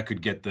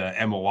could get the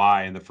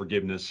MOI and the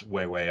forgiveness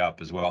way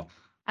up as well.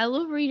 I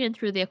love reading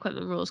through the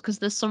equipment rules because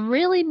there's some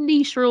really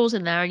niche rules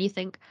in there, and you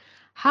think,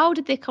 how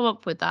did they come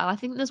up with that? I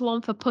think there's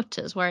one for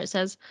putters where it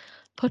says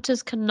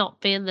putters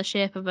cannot be in the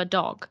shape of a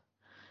dog,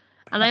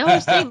 and I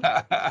always think,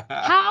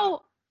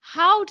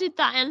 how did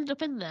that end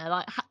up in there?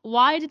 Like,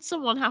 why did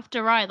someone have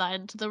to write that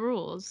into the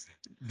rules?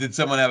 Did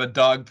someone have a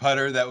dog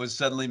putter that was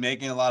suddenly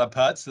making a lot of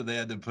putts, so they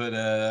had to put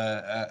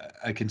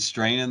a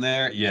constraint in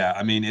there? Yeah,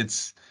 I mean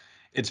it's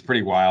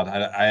pretty wild.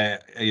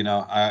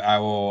 I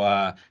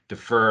will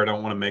defer. I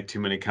don't want to make too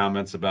many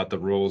comments about the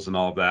rules and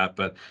all of that,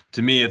 but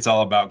to me, it's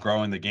all about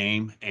growing the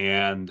game,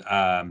 and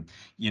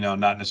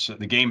not necessarily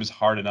the game is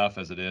hard enough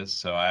as it is.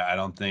 So I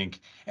don't think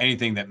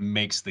anything that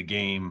makes the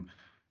game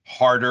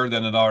harder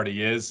than it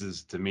already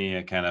is to me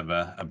a kind of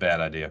a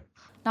bad idea.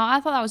 Now,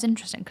 I thought that was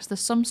interesting because there's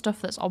some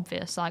stuff that's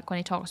obvious, like when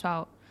he talks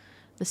about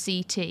the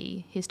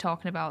CT, he's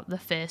talking about the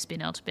face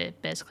being able to be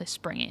basically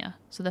springier.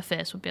 So the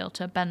face would be able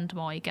to bend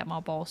more, you get more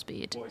ball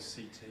speed. What is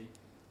CT?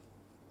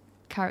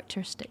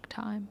 Characteristic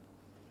time.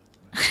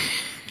 Feel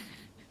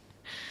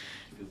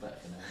better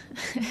for now.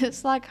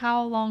 It's like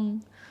how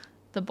long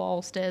the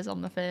ball stays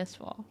on the face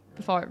for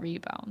before it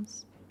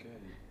rebounds. Okay.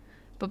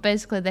 But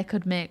basically, they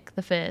could make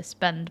the face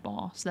bend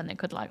more, so then it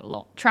could like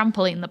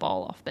trampoline the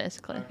ball off.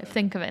 Basically, Okay.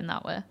 think of it in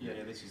that way. Yeah,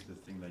 this is the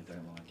thing they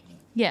don't like, isn't it?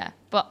 Yeah,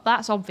 but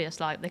that's obvious.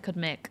 Like they could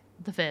make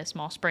the face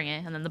more springy,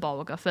 and then the ball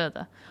would go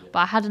further. Yeah. But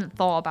I hadn't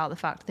thought about the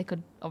fact they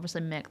could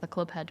obviously make the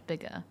club head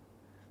bigger,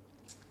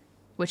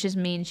 which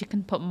means you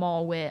can put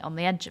more weight on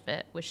the edge of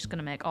it, which is going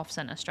to make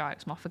off-center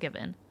strikes more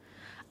forgiving.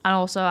 And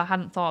also, I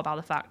hadn't thought about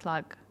the fact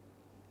like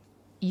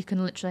you could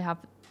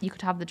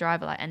have the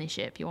driver like any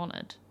shape you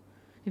wanted.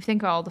 If you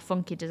think about all the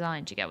funky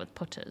designs you get with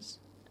putters,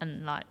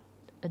 and like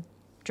a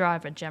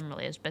driver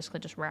generally is basically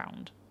just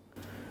round.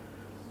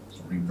 It's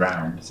not really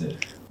round, is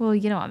it? Well,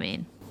 you know what I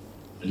mean.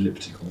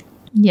 Elliptical.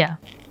 Yeah.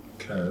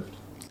 Curved.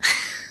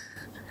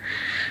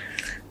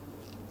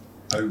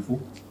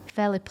 Oval.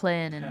 Fairly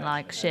plain in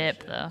like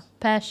shape though.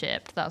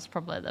 Pear-shaped, that's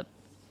probably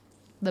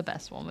the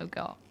best one we've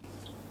got.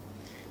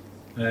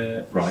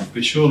 Right,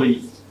 but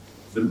surely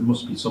there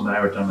must be some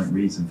aerodynamic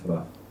reason for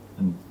that.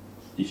 And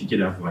if you could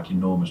have like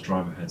enormous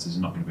driver heads, there's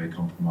not going to be a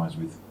compromise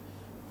with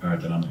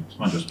aerodynamics.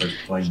 Mind you, I suppose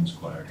planes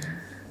quite aerodynamic.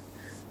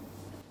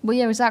 Well,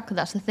 yeah, exactly.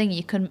 That's the thing.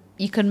 You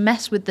can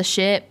mess with the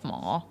shape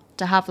more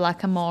to have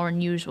like a more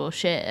unusual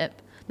shape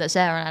that's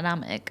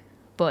aerodynamic,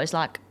 but it's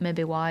like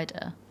maybe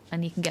wider,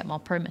 and you can get more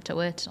perimeter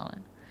weight on it.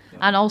 Yeah.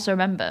 And also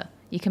remember,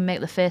 you can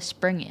make the face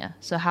springier.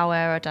 So how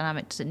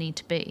aerodynamic does it need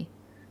to be?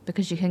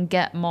 Because you can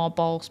get more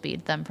ball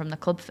speed than from the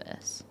club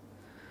face.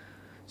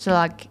 So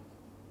like,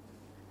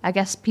 I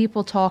guess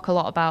people talk a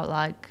lot about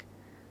like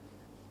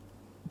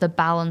the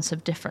balance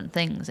of different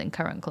things in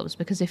current clubs,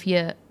 because if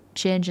you're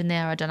changing the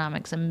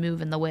aerodynamics and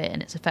moving the weight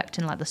and it's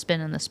affecting like the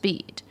spin and the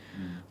speed,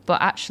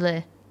 but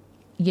actually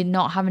you're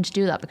not having to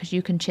do that because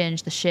you can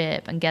change the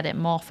shape and get it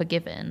more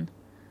forgiving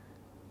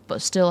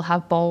but still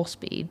have ball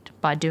speed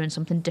by doing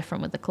something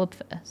different with the club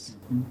face.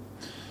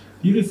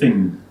 The other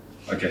thing,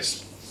 I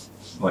guess,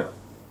 like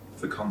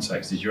for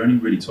context, is you're only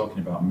really talking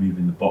about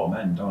moving the bottom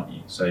end, aren't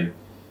you? So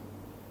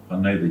I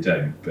know they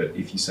don't, but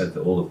if you said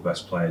that all of the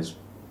best players,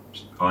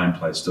 iron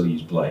players, still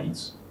use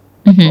blades,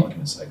 for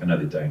argument's sake, I know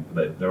they don't,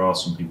 but there are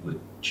some people that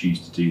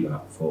choose to do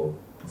that for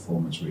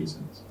performance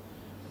reasons.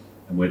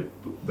 And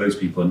those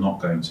people are not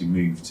going to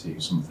move to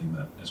something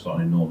that has got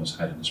an enormous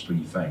head and a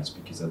springy face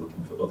because they're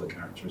looking for other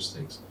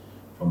characteristics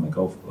from their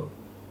golf club.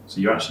 So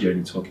you're actually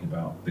only talking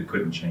about the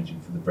equipment changing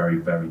for the very,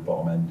 very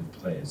bottom end of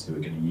players who are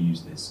going to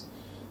use this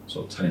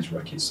sort of tennis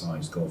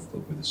racket-sized golf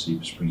club with a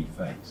super springy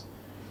face.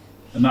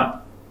 And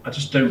that, I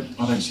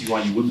don't see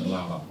why you wouldn't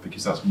allow that,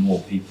 because that's more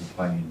people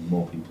playing,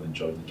 more people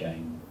enjoying the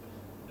game.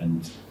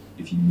 And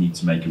if you need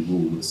to make a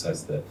rule that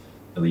says that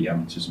elite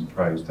amateurs and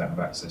pros don't have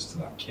access to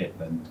that kit,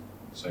 then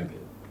so be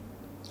it.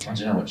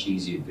 Imagine how much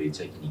easier it'd be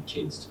taking your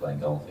kids to play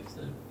golf if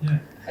the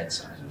head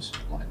size was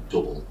like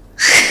double.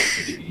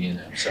 It'd be,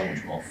 so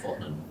much more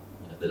fun, and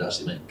they'd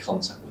actually make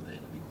contact with it,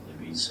 and it'd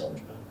be so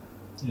much better.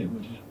 Yeah, it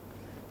would, yeah.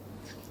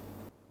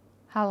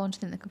 How long do you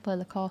think they could play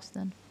the course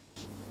then?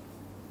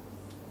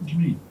 What do you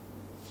mean?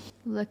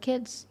 The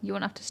kids, you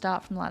wouldn't have to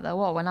start from like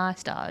when I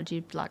started,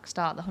 you'd like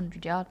start the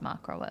 100-yard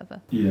mark or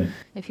whatever. Yeah.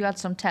 If you had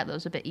some tech that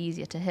was a bit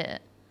easier to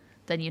hit,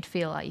 then you'd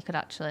feel like you could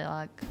actually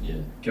like... Yeah.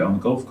 Get on the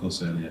golf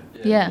course earlier.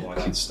 Yeah.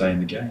 Like you'd stay in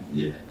the game.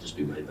 Yeah, just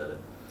be way better.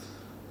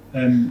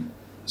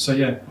 So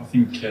yeah, I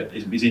think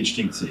it's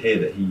interesting to hear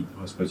that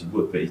I suppose he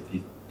would, but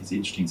it's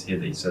interesting to hear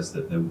that he says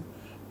that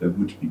there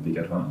would be big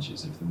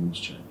advantages if the rules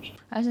changed.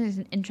 I think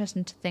it's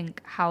interesting to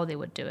think how they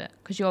would do it,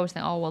 because you always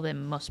think, oh well, they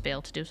must be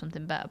able to do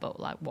something better, but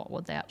like, what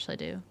would they actually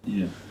do?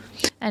 Yeah.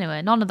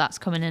 Anyway, none of that's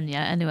coming in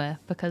yet. Anyway,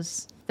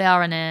 because the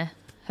R&A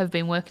have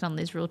been working on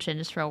these rule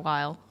changes for a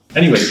while.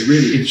 Anyway, it's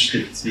really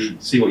interesting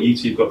to see what you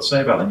two have got to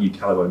say about the new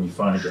Callaway when you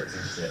finally get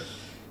into it.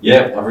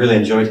 Yeah, I've really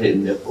enjoyed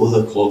hitting the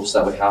other clubs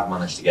that we have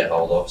managed to get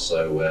hold of.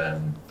 So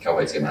Can't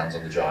wait to get my hands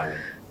on the driving.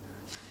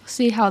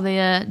 See how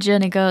the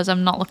journey goes.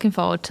 I'm not looking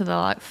forward to the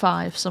like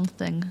 5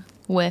 something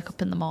wake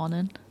up in the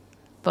morning,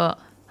 but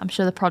I'm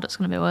sure the product's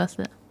going to be worth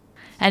it.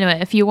 Anyway,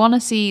 if you want to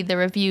see the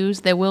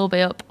reviews, they will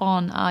be up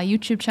on our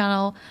YouTube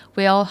channel.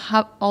 We all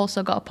have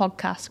also got a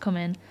podcast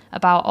coming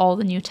about all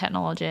the new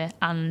technology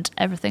and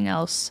everything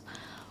else.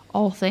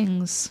 All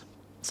things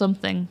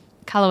something,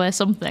 Callaway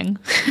something,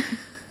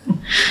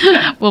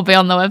 will be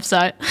on the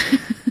website.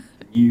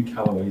 New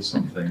Callaway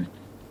something.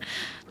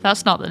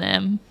 That's not the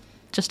name,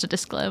 just a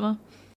disclaimer.